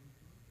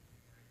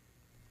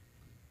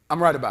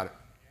 I'm right about it.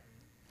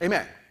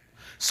 Amen.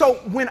 So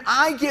when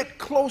I get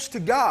close to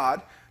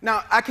God,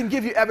 now I can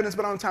give you evidence,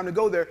 but I don't have time to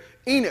go there.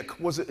 Enoch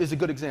is a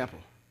good example.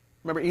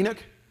 Remember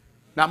Enoch?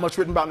 Not much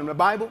written about him in the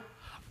Bible.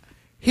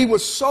 He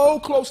was so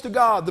close to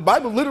God. The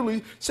Bible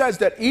literally says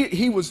that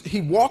he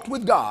walked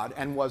with God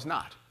and was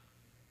not.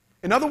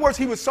 In other words,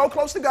 he was so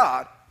close to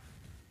God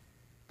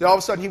that all of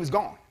a sudden he was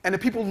gone. And the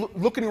people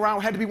looking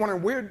around had to be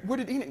wondering, where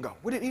did Enoch go?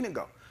 Where did Enoch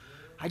go?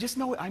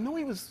 I know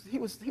he was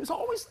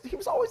always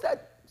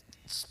that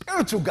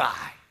spiritual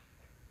guy.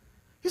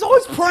 He's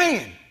always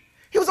praying.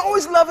 He was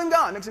always loving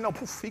God. Next thing you know,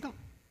 poof, he gone.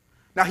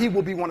 Now he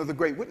will be one of the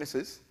great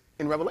witnesses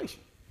in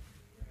Revelation.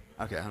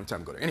 Okay, I don't have time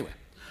to go there. Anyway.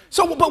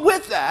 So, but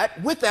with that,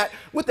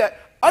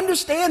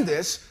 understand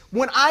this.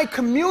 When I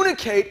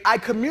communicate,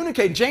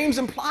 James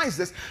implies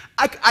this.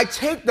 I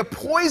take the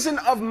poison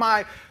of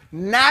my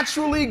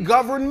naturally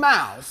governed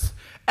mouth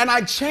and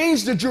I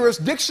change the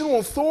jurisdictional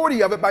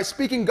authority of it by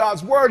speaking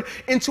God's word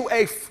into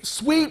a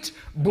sweet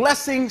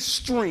blessing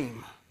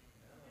stream.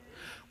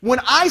 When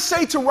I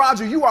say to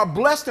Roger, you are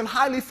blessed and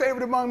highly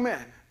favored among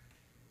men,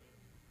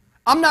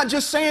 I'm not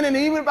just saying it,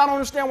 even if I don't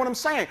understand what I'm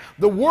saying.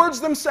 The words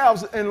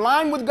themselves, in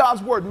line with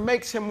God's word,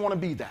 makes him want to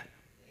be that.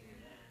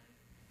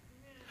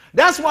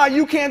 That's why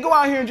you can't go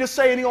out here and just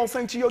say any old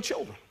thing to your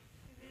children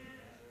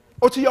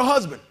or to your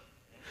husband.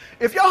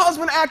 If your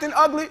husband acting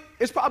ugly,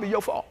 it's probably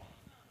your fault.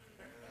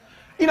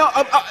 You know,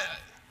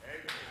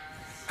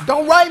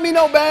 don't write me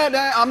no bad.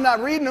 I'm not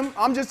reading them.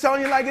 I'm just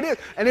telling you like it is.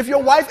 And if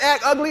your wife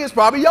act ugly, it's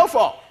probably your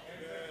fault.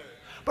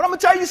 But I'm going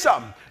to tell you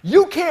something.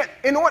 You can't,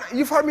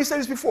 you've heard me say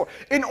this before.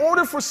 In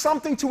order for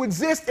something to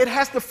exist, it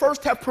has to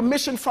first have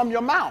permission from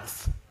your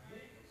mouth.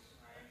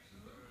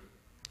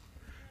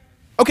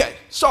 Okay,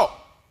 so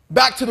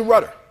back to the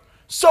rudder.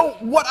 So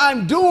what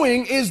I'm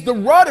doing is the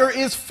rudder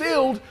is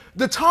filled,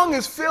 the tongue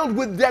is filled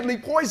with deadly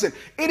poison.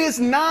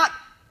 I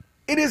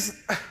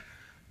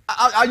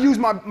use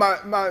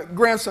my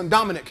grandson,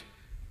 Dominic.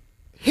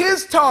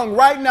 His tongue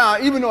right now,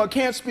 even though it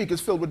can't speak,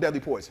 is filled with deadly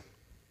poison.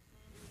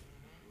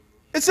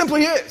 It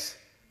simply is.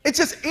 It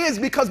just is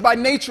because by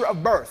nature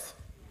of birth.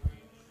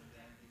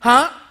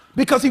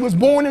 Because he was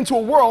born into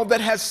a world that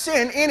has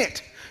sin in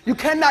it. You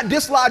cannot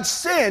dislodge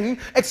sin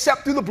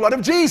except through the blood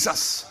of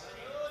Jesus.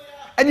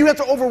 And you have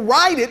to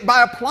override it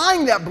by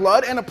applying that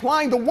blood and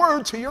applying the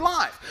word to your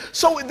life.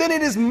 So then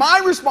it is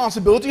my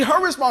responsibility,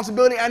 her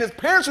responsibility, and his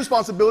parents'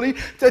 responsibility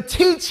to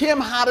teach him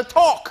how to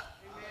talk.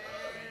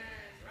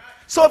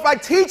 So if I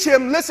teach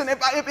him, listen,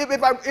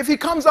 if he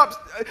comes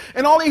up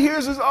and all he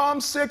hears is, oh,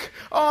 I'm sick,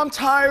 oh, I'm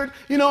tired,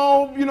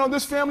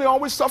 this family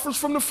always suffers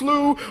from the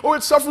flu, or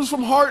it suffers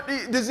from heart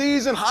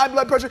disease and high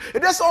blood pressure.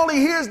 If that's all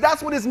he hears,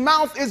 that's what his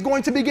mouth is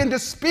going to begin to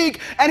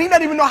speak, and he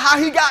doesn't even know how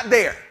he got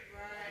there.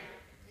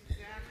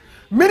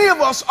 Many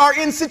of us are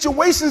in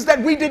situations that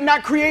we did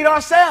not create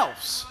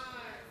ourselves.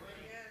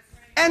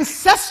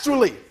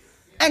 Ancestrally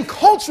and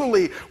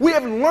culturally, we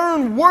have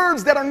learned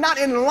words that are not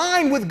in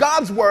line with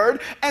God's word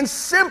and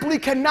simply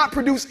cannot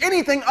produce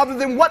anything other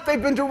than what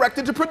they've been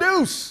directed to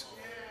produce.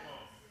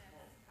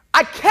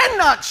 I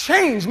cannot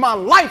change my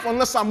life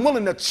unless I'm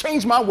willing to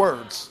change my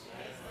words.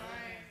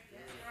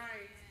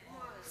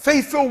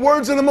 Faith-filled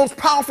words are the most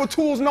powerful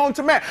tools known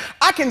to man.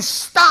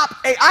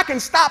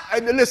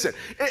 Listen,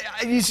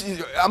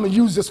 I'm going to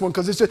use this one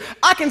because it's just,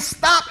 I can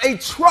stop a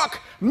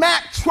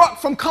Mack truck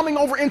from coming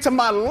over into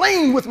my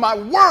lane with my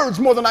words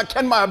more than I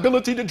can my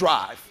ability to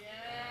drive.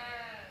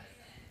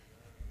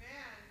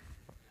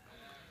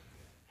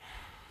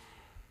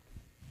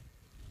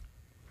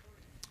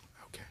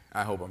 Okay,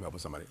 I hope I'm helping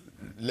somebody.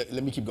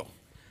 Let me keep going.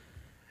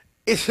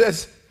 It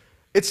says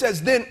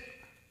then,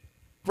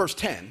 verse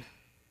 10,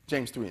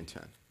 James 3 and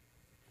 10.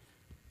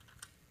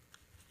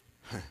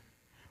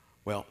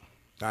 Well,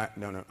 no,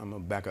 I'm going to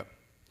back up.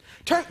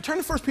 Turn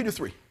to 1 Peter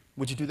 3.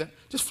 Would you do that?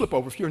 Just flip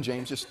over. If you're in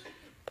James, just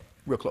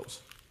real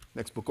close.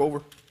 Next book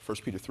over, 1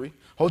 Peter 3.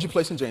 Hold your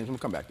place in James. I'm going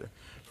to come back there.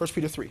 1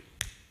 Peter 3,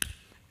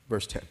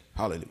 verse 10.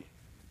 Hallelujah.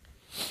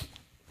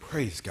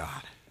 Praise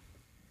God.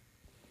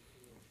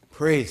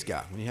 Praise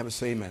God. When you have a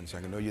say amen, so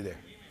I can know you're there.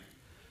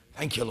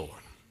 Thank you, Lord.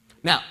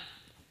 Now,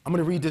 I'm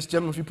going to read this.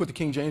 Gentlemen, if you put the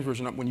King James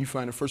Version up when you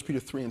find it, 1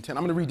 Peter 3 and 10.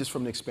 I'm going to read this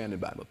from the Expanded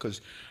Bible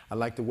because I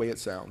like the way it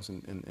sounds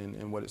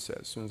and what it says.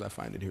 As soon as I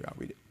find it here, I'll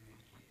read it.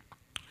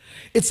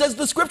 It says,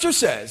 the scripture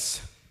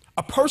says,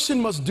 a person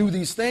must do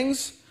these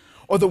things,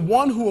 or the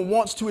one who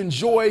wants to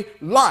enjoy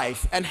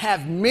life and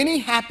have many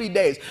happy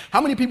days.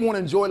 How many people want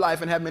to enjoy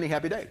life and have many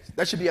happy days?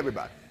 That should be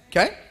everybody,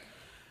 okay?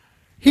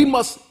 He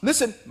must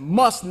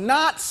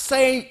not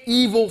say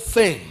evil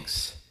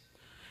things.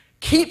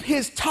 Keep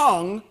his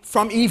tongue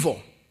from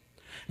evil.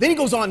 Then he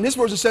goes on, this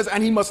verse says,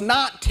 and he must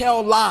not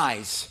tell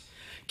lies,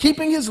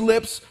 keeping his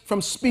lips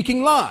from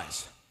speaking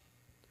lies.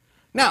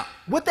 Now,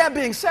 with that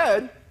being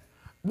said,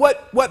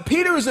 what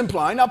Peter is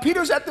implying, now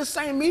Peter's at this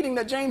same meeting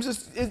that James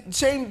is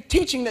same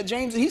teaching that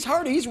James, he's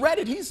heard it, he's read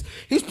it, he's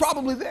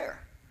probably there.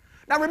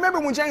 Now remember,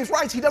 when James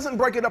writes, he doesn't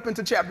break it up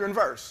into chapter and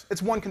verse.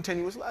 It's one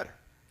continuous letter.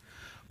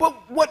 But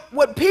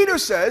what Peter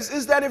says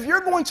is that if you're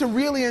going to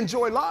really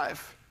enjoy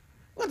life,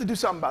 you have to do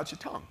something about your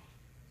tongue.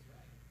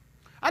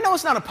 I know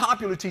it's not a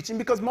popular teaching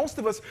because most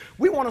of us,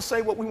 we want to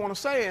say what we want to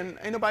say, and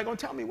ain't nobody going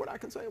to tell me what I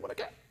can say and what I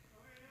can't.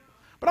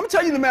 But I'm going to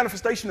tell you the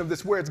manifestation of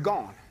this, where it's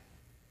gone.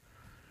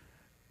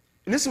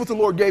 And this is what the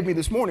Lord gave me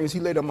this morning as he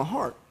laid on my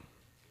heart.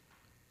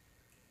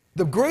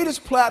 The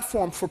greatest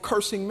platform for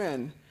cursing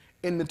men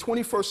in the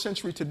 21st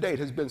century to date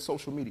has been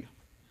social media.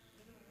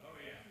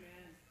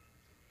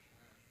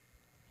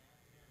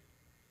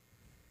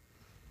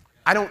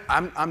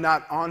 I'm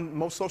not on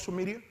most social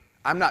media.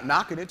 I'm not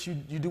knocking it. You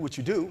do what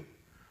you do.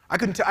 I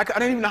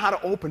didn't even know how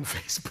to open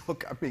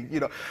Facebook. I mean,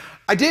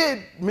 I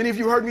did. Many of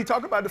you heard me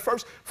talk about the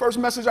first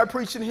message I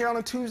preached in here on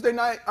a Wednesday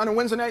night,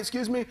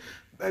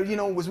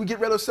 was we get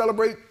ready to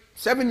celebrate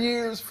 7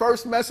 years,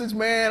 first message,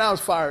 man, I was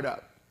fired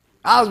up.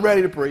 I was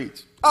ready to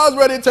preach. I was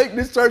ready to take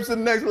this church to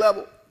the next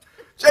level.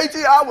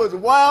 JT, I was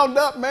wound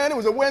up, man. It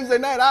was a Wednesday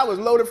night. I was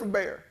loaded for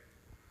bear.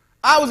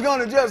 I was going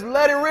to just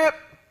let it rip,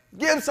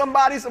 give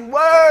somebody some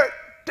word,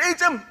 teach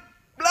them,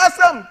 bless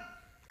them.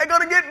 They're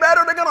going to get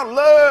better. They're going to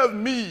love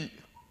me.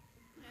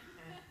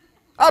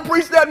 I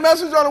preached that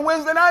message on a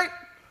Wednesday night.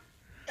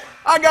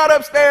 I got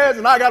upstairs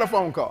and I got a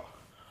phone call.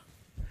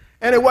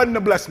 And it wasn't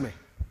to bless me.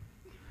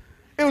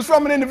 It was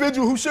from an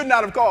individual who should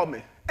not have called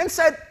me and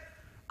said,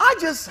 I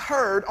just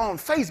heard on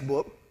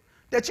Facebook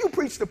that you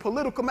preached a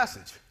political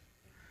message.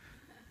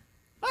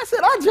 I said,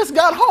 I just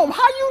got home.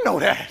 How you know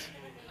that?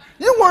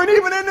 You weren't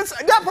even in this.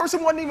 That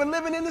person wasn't even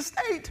living in the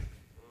state.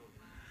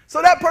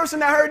 So that person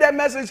that heard that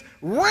message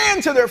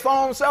ran to their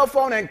cell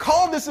phone, and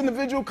called this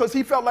individual because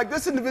he felt like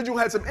this individual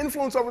had some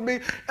influence over me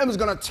and was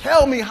going to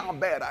tell me how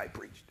bad I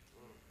preached.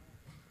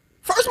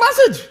 First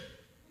message.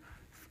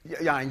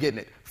 Y'all ain't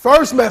getting it.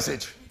 First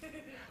message.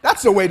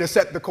 That's the way to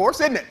set the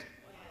course, isn't it?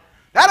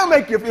 That'll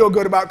make you feel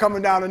good about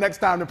coming down the next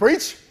time to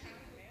preach.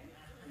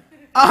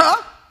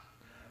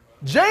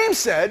 James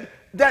said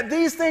that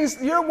these things,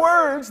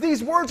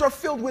 these words are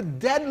filled with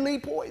deadly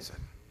poison.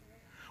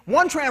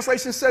 One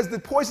translation says the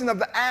poison of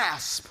the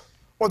asp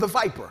or the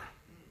viper.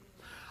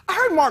 I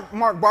heard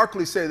Mark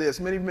Barkley say this.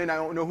 Many of you may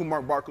not know who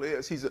Mark Barkley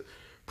is. He's a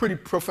pretty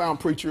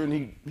profound preacher,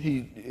 and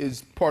he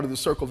is part of the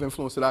circle of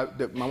influence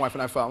that my wife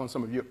and I follow, and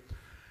some of you.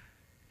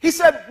 He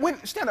said,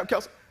 stand up,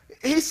 Kelsey.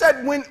 He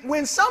said,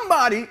 when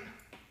somebody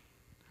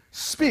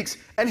speaks,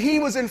 and he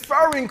was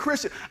inferring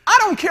Christian. I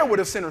don't care what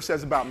a sinner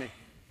says about me.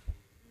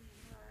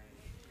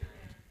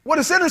 What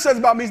a sinner says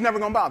about me is never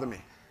going to bother me.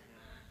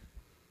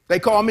 They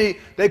call me,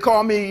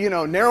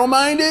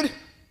 narrow-minded.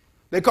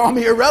 They call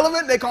me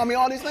irrelevant. They call me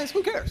all these things.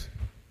 Who cares?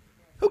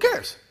 Who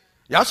cares?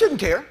 Y'all shouldn't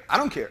care. I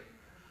don't care.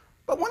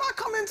 But when I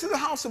come into the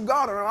house of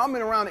God, or I'm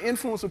around the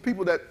influence of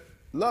people that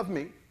love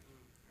me,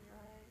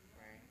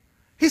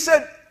 he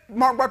said,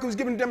 Mark Barker was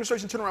giving a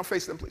demonstration, turn around,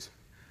 face them, please.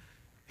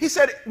 He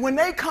said, when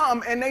they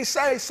come and they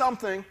say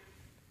something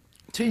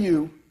to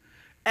you,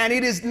 and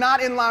it is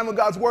not in line with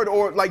God's word,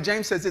 or like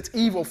James says, it's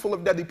evil, full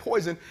of deadly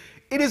poison,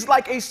 it is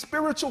like a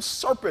spiritual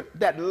serpent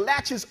that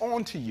latches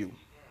onto you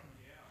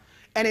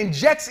and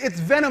injects its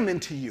venom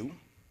into you,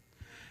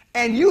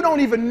 and you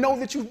don't even know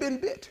that you've been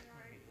bit.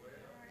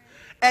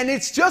 And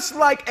it's just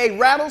like a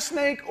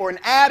rattlesnake or an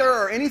adder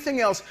or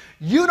anything else.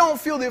 You don't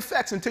feel the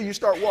effects until you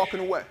start walking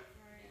away.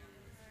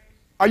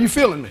 Are you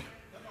feeling me?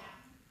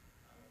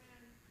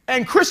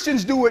 And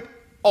Christians do it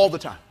all the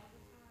time.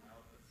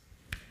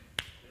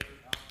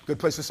 Good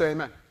place to say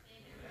amen.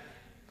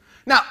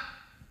 Now,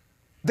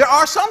 there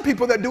are some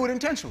people that do it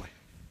intentionally.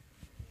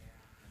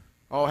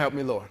 Oh, help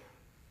me, Lord.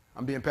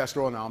 I'm being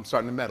pastoral now. I'm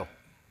starting to meddle.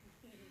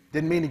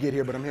 Didn't mean to get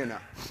here, but I'm here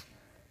now.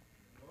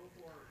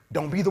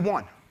 Don't be the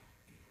one.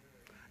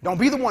 Don't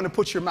be the one to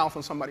put your mouth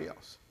on somebody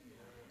else.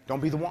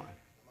 Don't be the one.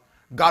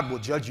 God will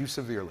judge you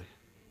severely.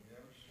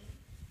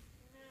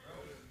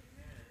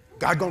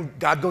 God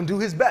gonna do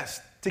his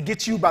best to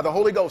get you by the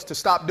Holy Ghost to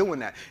stop doing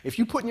that. If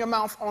you putting your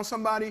mouth on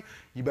somebody,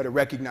 you better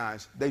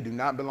recognize they do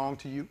not belong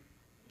to you.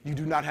 You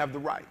do not have the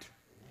right.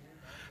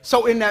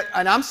 So in that,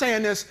 and I'm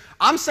saying this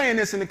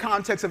in the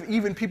context of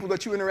even people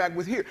that you interact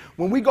with here.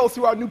 When we go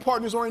through our new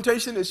partners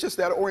orientation, it's just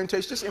that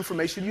orientation, just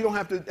information. You don't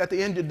have to, at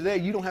the end of the day,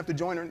 you don't have to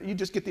join, or you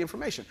just get the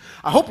information.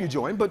 I hope you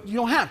join, but you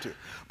don't have to.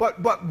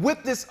 But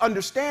with this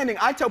understanding,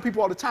 I tell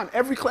people all the time,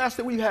 every class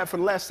that we've had for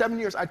the last 7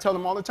 years, I tell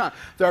them all the time,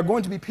 there are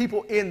going to be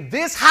people in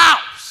this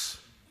house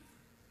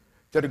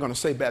that are going to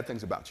say bad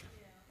things about you.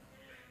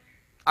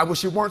 I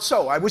wish it weren't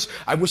so. I wish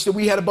that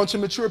we had a bunch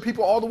of mature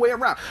people all the way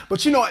around.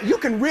 But you know, you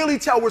can really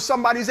tell where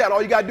somebody's at. All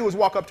you got to do is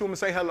walk up to them and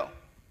say hello.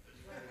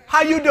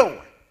 How you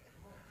doing?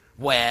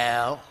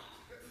 Well.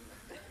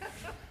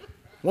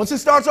 Once it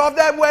starts off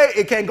that way,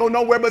 it can't go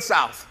nowhere but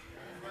south.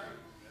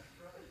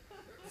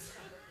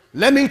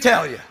 Let me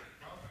tell you.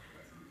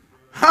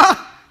 Huh?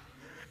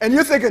 And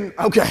you're thinking,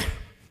 okay,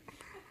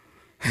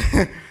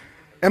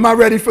 am I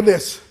ready for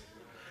this?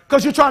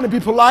 Because you're trying to be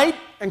polite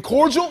and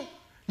cordial.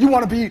 You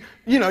want to be,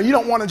 you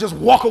don't want to just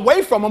walk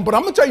away from them. But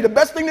I'm going to tell you the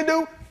best thing to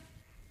do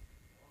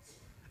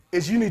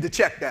is you need to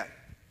check that.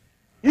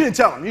 You didn't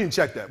tell them. You didn't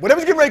check that.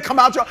 Whatever's getting ready to come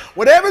out,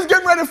 whatever's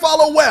getting ready to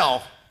follow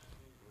well,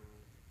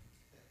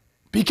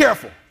 be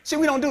careful. See,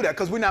 we don't do that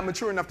because we're not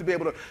mature enough to be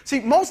able to. See,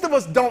 most of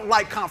us don't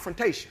like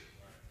confrontation.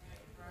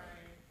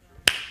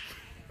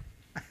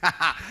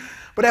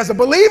 But as a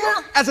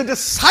believer, as a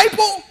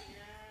disciple,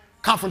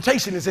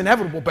 confrontation is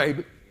inevitable,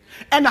 baby.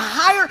 And the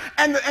higher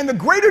and the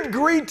greater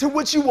degree to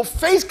which you will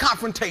face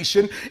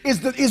confrontation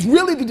is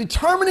really the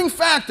determining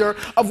factor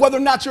of whether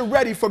or not you're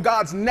ready for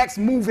God's next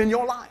move in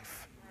your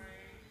life.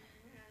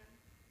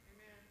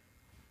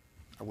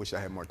 I wish I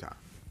had more time.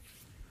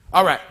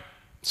 All right.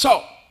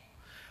 So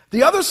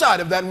the other side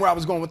of that, and where I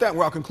was going with that, and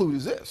where I'll conclude,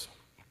 is this.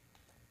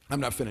 I'm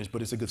not finished,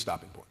 but it's a good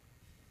stopping point.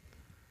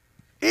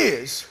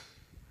 Is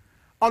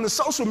on the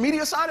social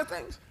media side of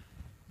things.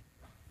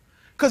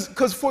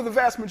 Because for the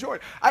vast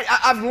majority,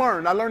 I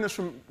learned this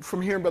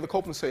from hearing Brother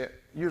Copeland say it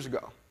years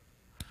ago.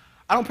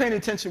 I don't pay any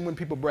attention when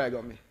people brag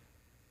on me.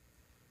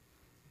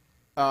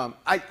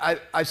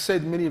 I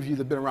said many of you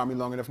that have been around me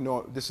long enough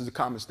know this is a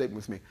common statement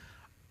with me.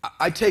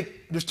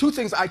 There's two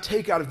things I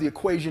take out of the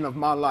equation of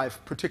my life,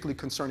 particularly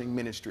concerning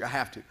ministry. I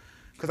have to,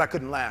 because I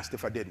couldn't last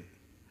if I didn't.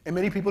 And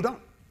many people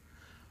don't.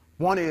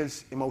 One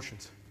is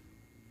emotions.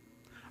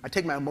 I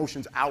take my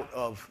emotions out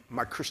of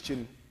my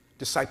Christian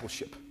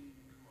discipleship.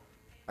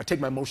 I take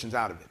my emotions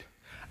out of it.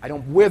 I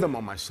don't wear them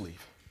on my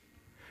sleeve.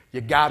 You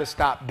got to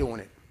stop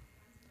doing it.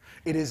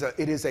 It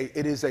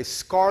is a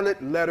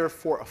scarlet letter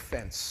for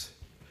offense.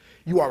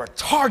 You are a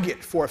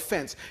target for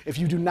offense if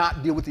you do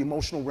not deal with the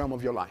emotional realm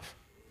of your life.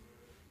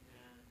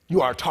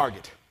 You are a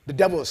target. The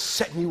devil is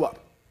setting you up.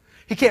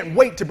 He can't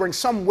wait to bring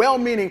some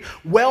well-meaning,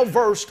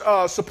 well-versed,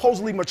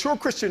 supposedly mature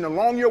Christian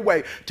along your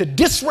way to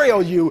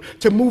disrail you,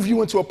 to move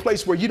you into a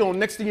place where you don't,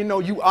 next thing you know,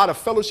 you out of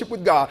fellowship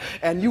with God,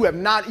 and you have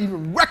not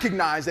even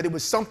recognized that it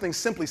was something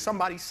simply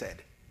somebody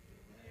said.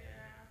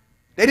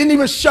 They didn't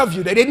even shove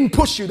you. They didn't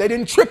push you. They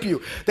didn't trip you.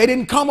 They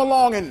didn't come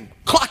along and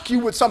clock you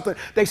with something.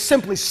 They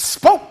simply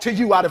spoke to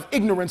you out of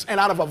ignorance and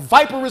out of a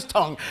viperous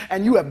tongue,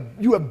 and you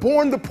have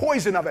borne the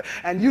poison of it,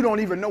 and you don't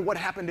even know what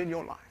happened in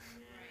your life.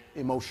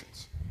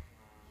 Emotions.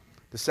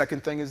 The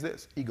second thing is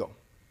this, ego.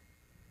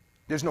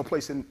 There's no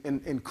place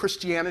in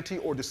Christianity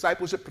or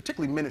discipleship,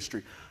 particularly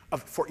ministry,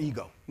 for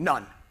ego.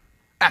 None.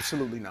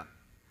 Absolutely none.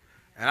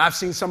 And I've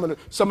seen some of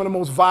the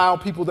most vile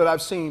people that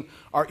I've seen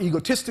are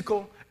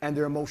egotistical and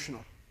they're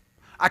emotional.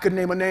 I could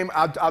name a name.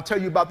 I'll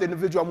tell you about the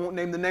individual. I won't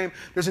name the name.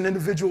 There's an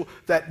individual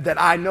that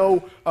I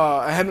know.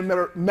 I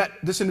haven't met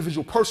this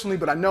individual personally,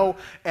 but I know.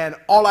 And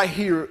all I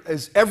hear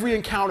is every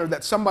encounter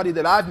that somebody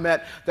that I've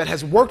met that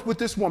has worked with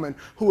this woman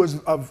who is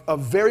of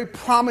very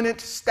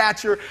prominent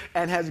stature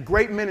and has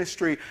great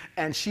ministry.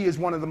 And she is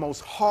one of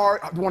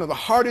the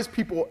hardest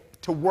people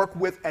to work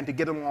with and to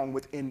get along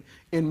with in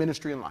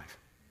ministry and life.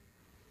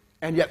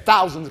 And yet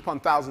thousands upon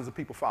thousands of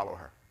people follow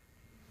her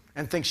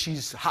and think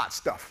she's hot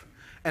stuff.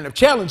 And the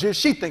challenge is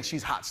she thinks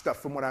she's hot stuff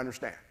from what I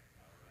understand.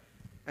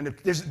 And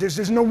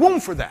there's no room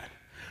for that.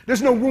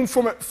 There's no room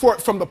for it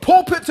from the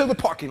pulpit to the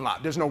parking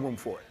lot. There's no room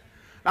for it.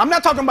 Now, I'm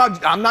not talking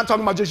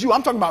about just you.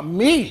 I'm talking about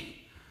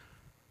me.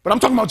 But I'm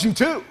talking about you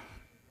too.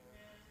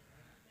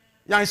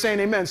 Y'all ain't saying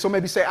amen, so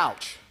maybe say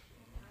ouch.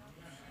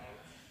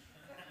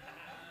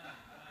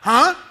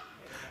 Huh?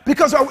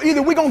 Because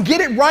either we're going to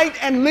get it right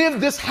and live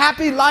this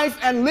happy life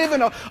and live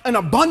in an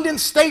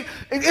abundant state.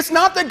 It's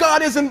not that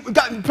God isn't.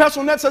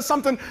 Pastor Nett says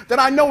something that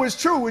I know is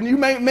true, and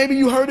maybe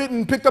you heard it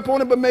and picked up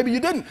on it, but maybe you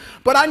didn't.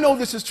 But I know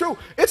this is true.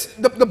 It's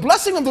the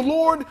blessing of the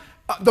Lord.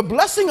 The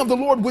blessing of the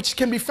Lord, which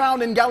can be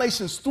found in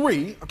Galatians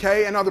 3,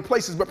 okay, and other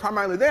places, but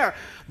primarily there,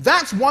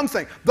 that's one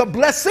thing. The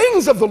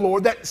blessings of the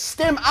Lord that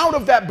stem out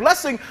of that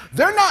blessing,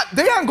 they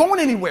aren't going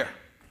anywhere.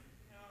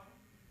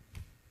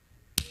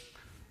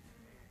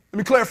 Let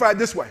me clarify it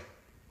this way.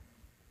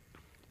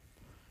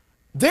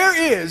 There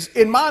is,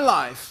 in my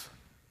life,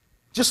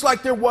 just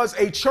like there was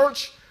a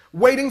church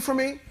waiting for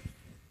me,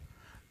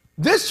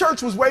 this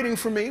church was waiting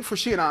for me, for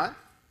she and I,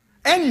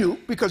 and you,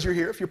 because you're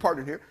here, if you're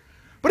partnered here,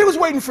 but it was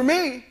waiting for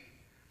me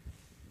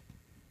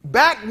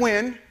back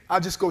when, I'll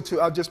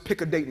just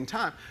pick a date and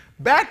time,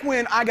 back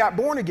when I got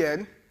born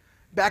again,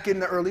 back in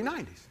the early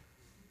 90s.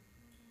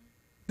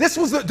 This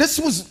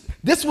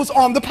was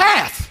on the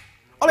path.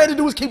 All I had to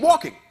do was keep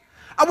walking.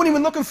 I wasn't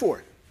even looking for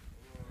it.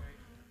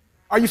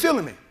 Are you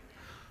feeling me?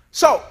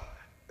 So,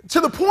 to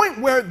the point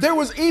where there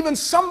was even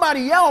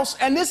somebody else,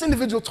 and this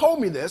individual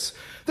told me this,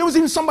 there was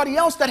even somebody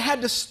else that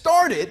had to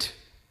start it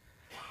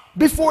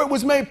before it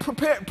was made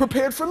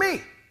prepared for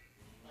me.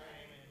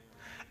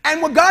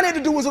 And what God had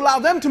to do was allow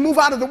them to move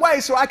out of the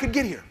way so I could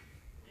get here.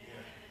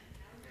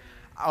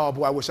 Oh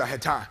boy, I wish I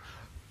had time.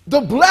 The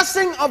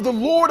blessing of the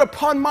Lord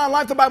upon my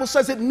life, the Bible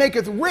says it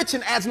maketh rich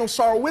and adds no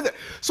sorrow with it.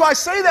 So I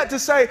say that to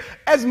say,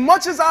 as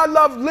much as I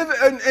love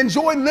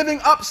enjoy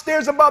living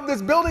upstairs above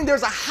this building,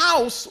 there's a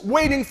house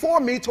waiting for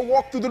me to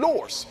walk through the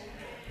doors.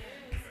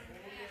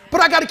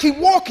 But I got to keep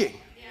walking.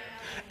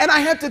 And I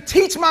had to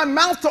teach my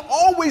mouth to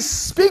always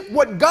speak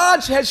what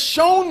God has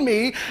shown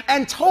me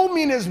and told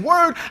me in His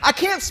Word. I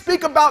can't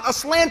speak about a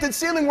slanted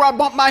ceiling where I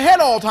bump my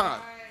head all the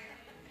time.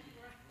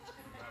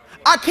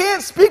 I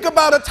can't speak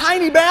about a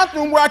tiny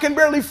bathroom where I can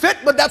barely fit,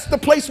 but that's the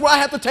place where I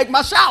have to take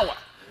my shower.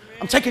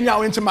 I'm taking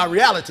y'all into my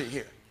reality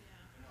here.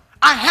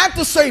 I have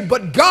to say,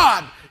 but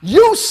God,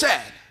 you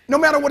said, no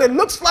matter what it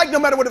looks like, no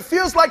matter what it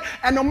feels like,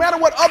 and no matter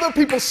what other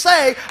people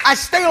say, I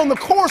stay on the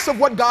course of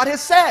what God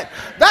has said.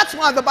 That's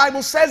why the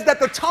Bible says that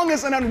the tongue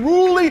is an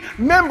unruly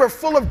member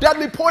full of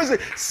deadly poison,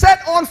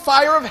 set on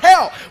fire of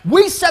hell.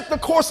 We set the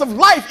course of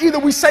life. Either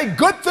we say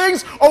good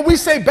things or we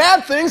say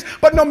bad things,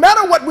 but no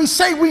matter what we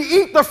say, we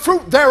eat the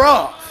fruit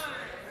thereof.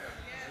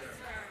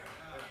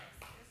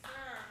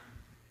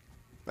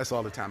 That's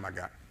all the time I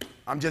got.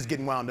 I'm just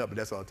getting wound up, but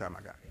that's all the time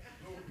I got.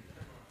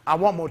 I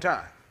want more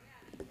time.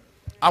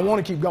 I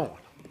want to keep going.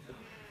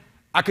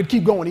 I could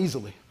keep going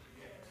easily,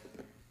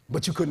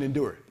 but you couldn't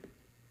endure it.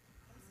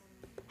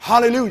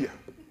 Hallelujah.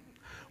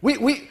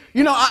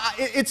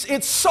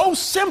 It's so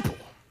simple.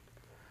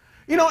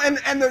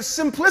 And the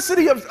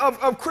simplicity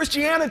of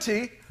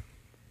Christianity,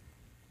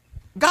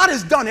 God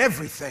has done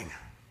everything.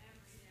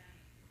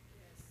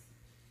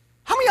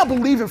 How many of y'all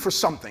believing for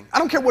something? I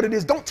don't care what it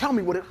is. Don't tell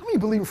me what it is. How many of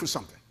you believing for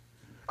something?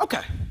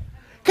 Okay.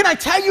 Can I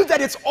tell you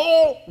that it's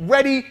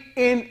already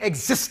in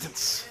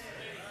existence?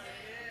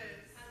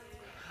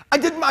 I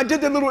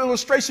did the little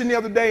illustration the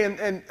other day,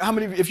 and how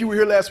many of you, if you were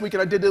here last week,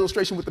 and I did the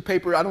illustration with the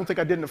paper, I don't think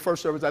I did in the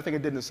first service, I think I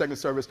did in the second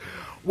service,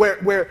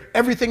 where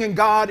everything in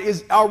God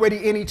is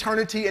already in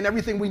eternity, and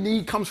everything we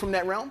need comes from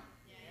that realm.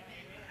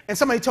 And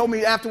somebody told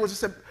me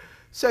afterwards,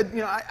 said,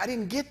 I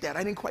didn't get that.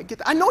 I didn't quite get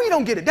that. I know you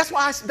don't get it. That's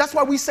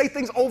why we say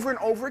things over and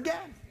over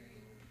again.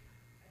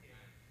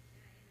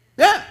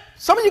 Yeah,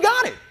 some of you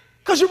got it,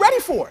 because you're ready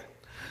for it.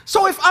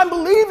 So if I'm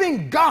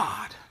believing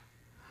God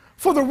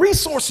for the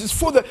resources,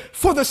 for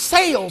the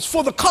sales,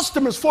 for the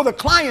customers, for the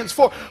clients,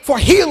 for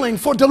healing,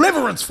 for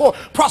deliverance, for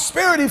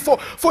prosperity, for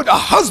a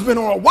husband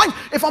or a wife.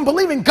 If I'm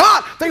believing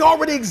God, they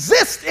already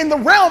exist in the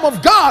realm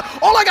of God.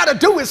 All I got to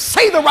do is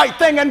say the right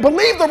thing and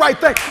believe the right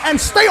thing and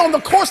stay on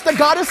the course that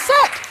God has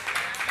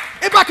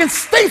set. If I can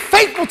stay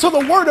faithful to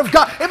the word of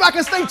God, if I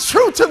can stay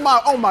true to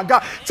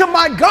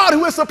my God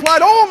who has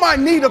supplied all my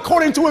need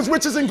according to His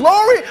riches and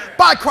glory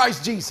by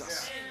Christ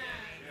Jesus,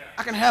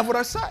 I can have what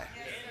I say.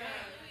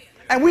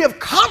 And we have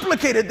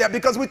complicated that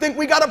because we think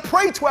we got to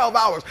pray 12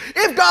 hours.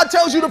 If God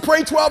tells you to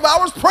pray 12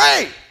 hours,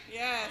 pray.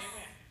 Yes.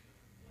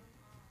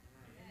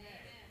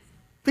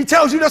 If He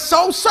tells you to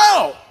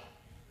sow.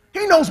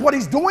 He knows what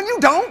he's doing. You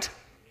don't.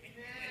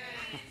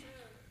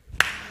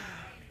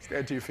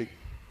 Stand to your feet.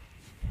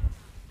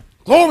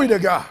 Glory to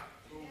God.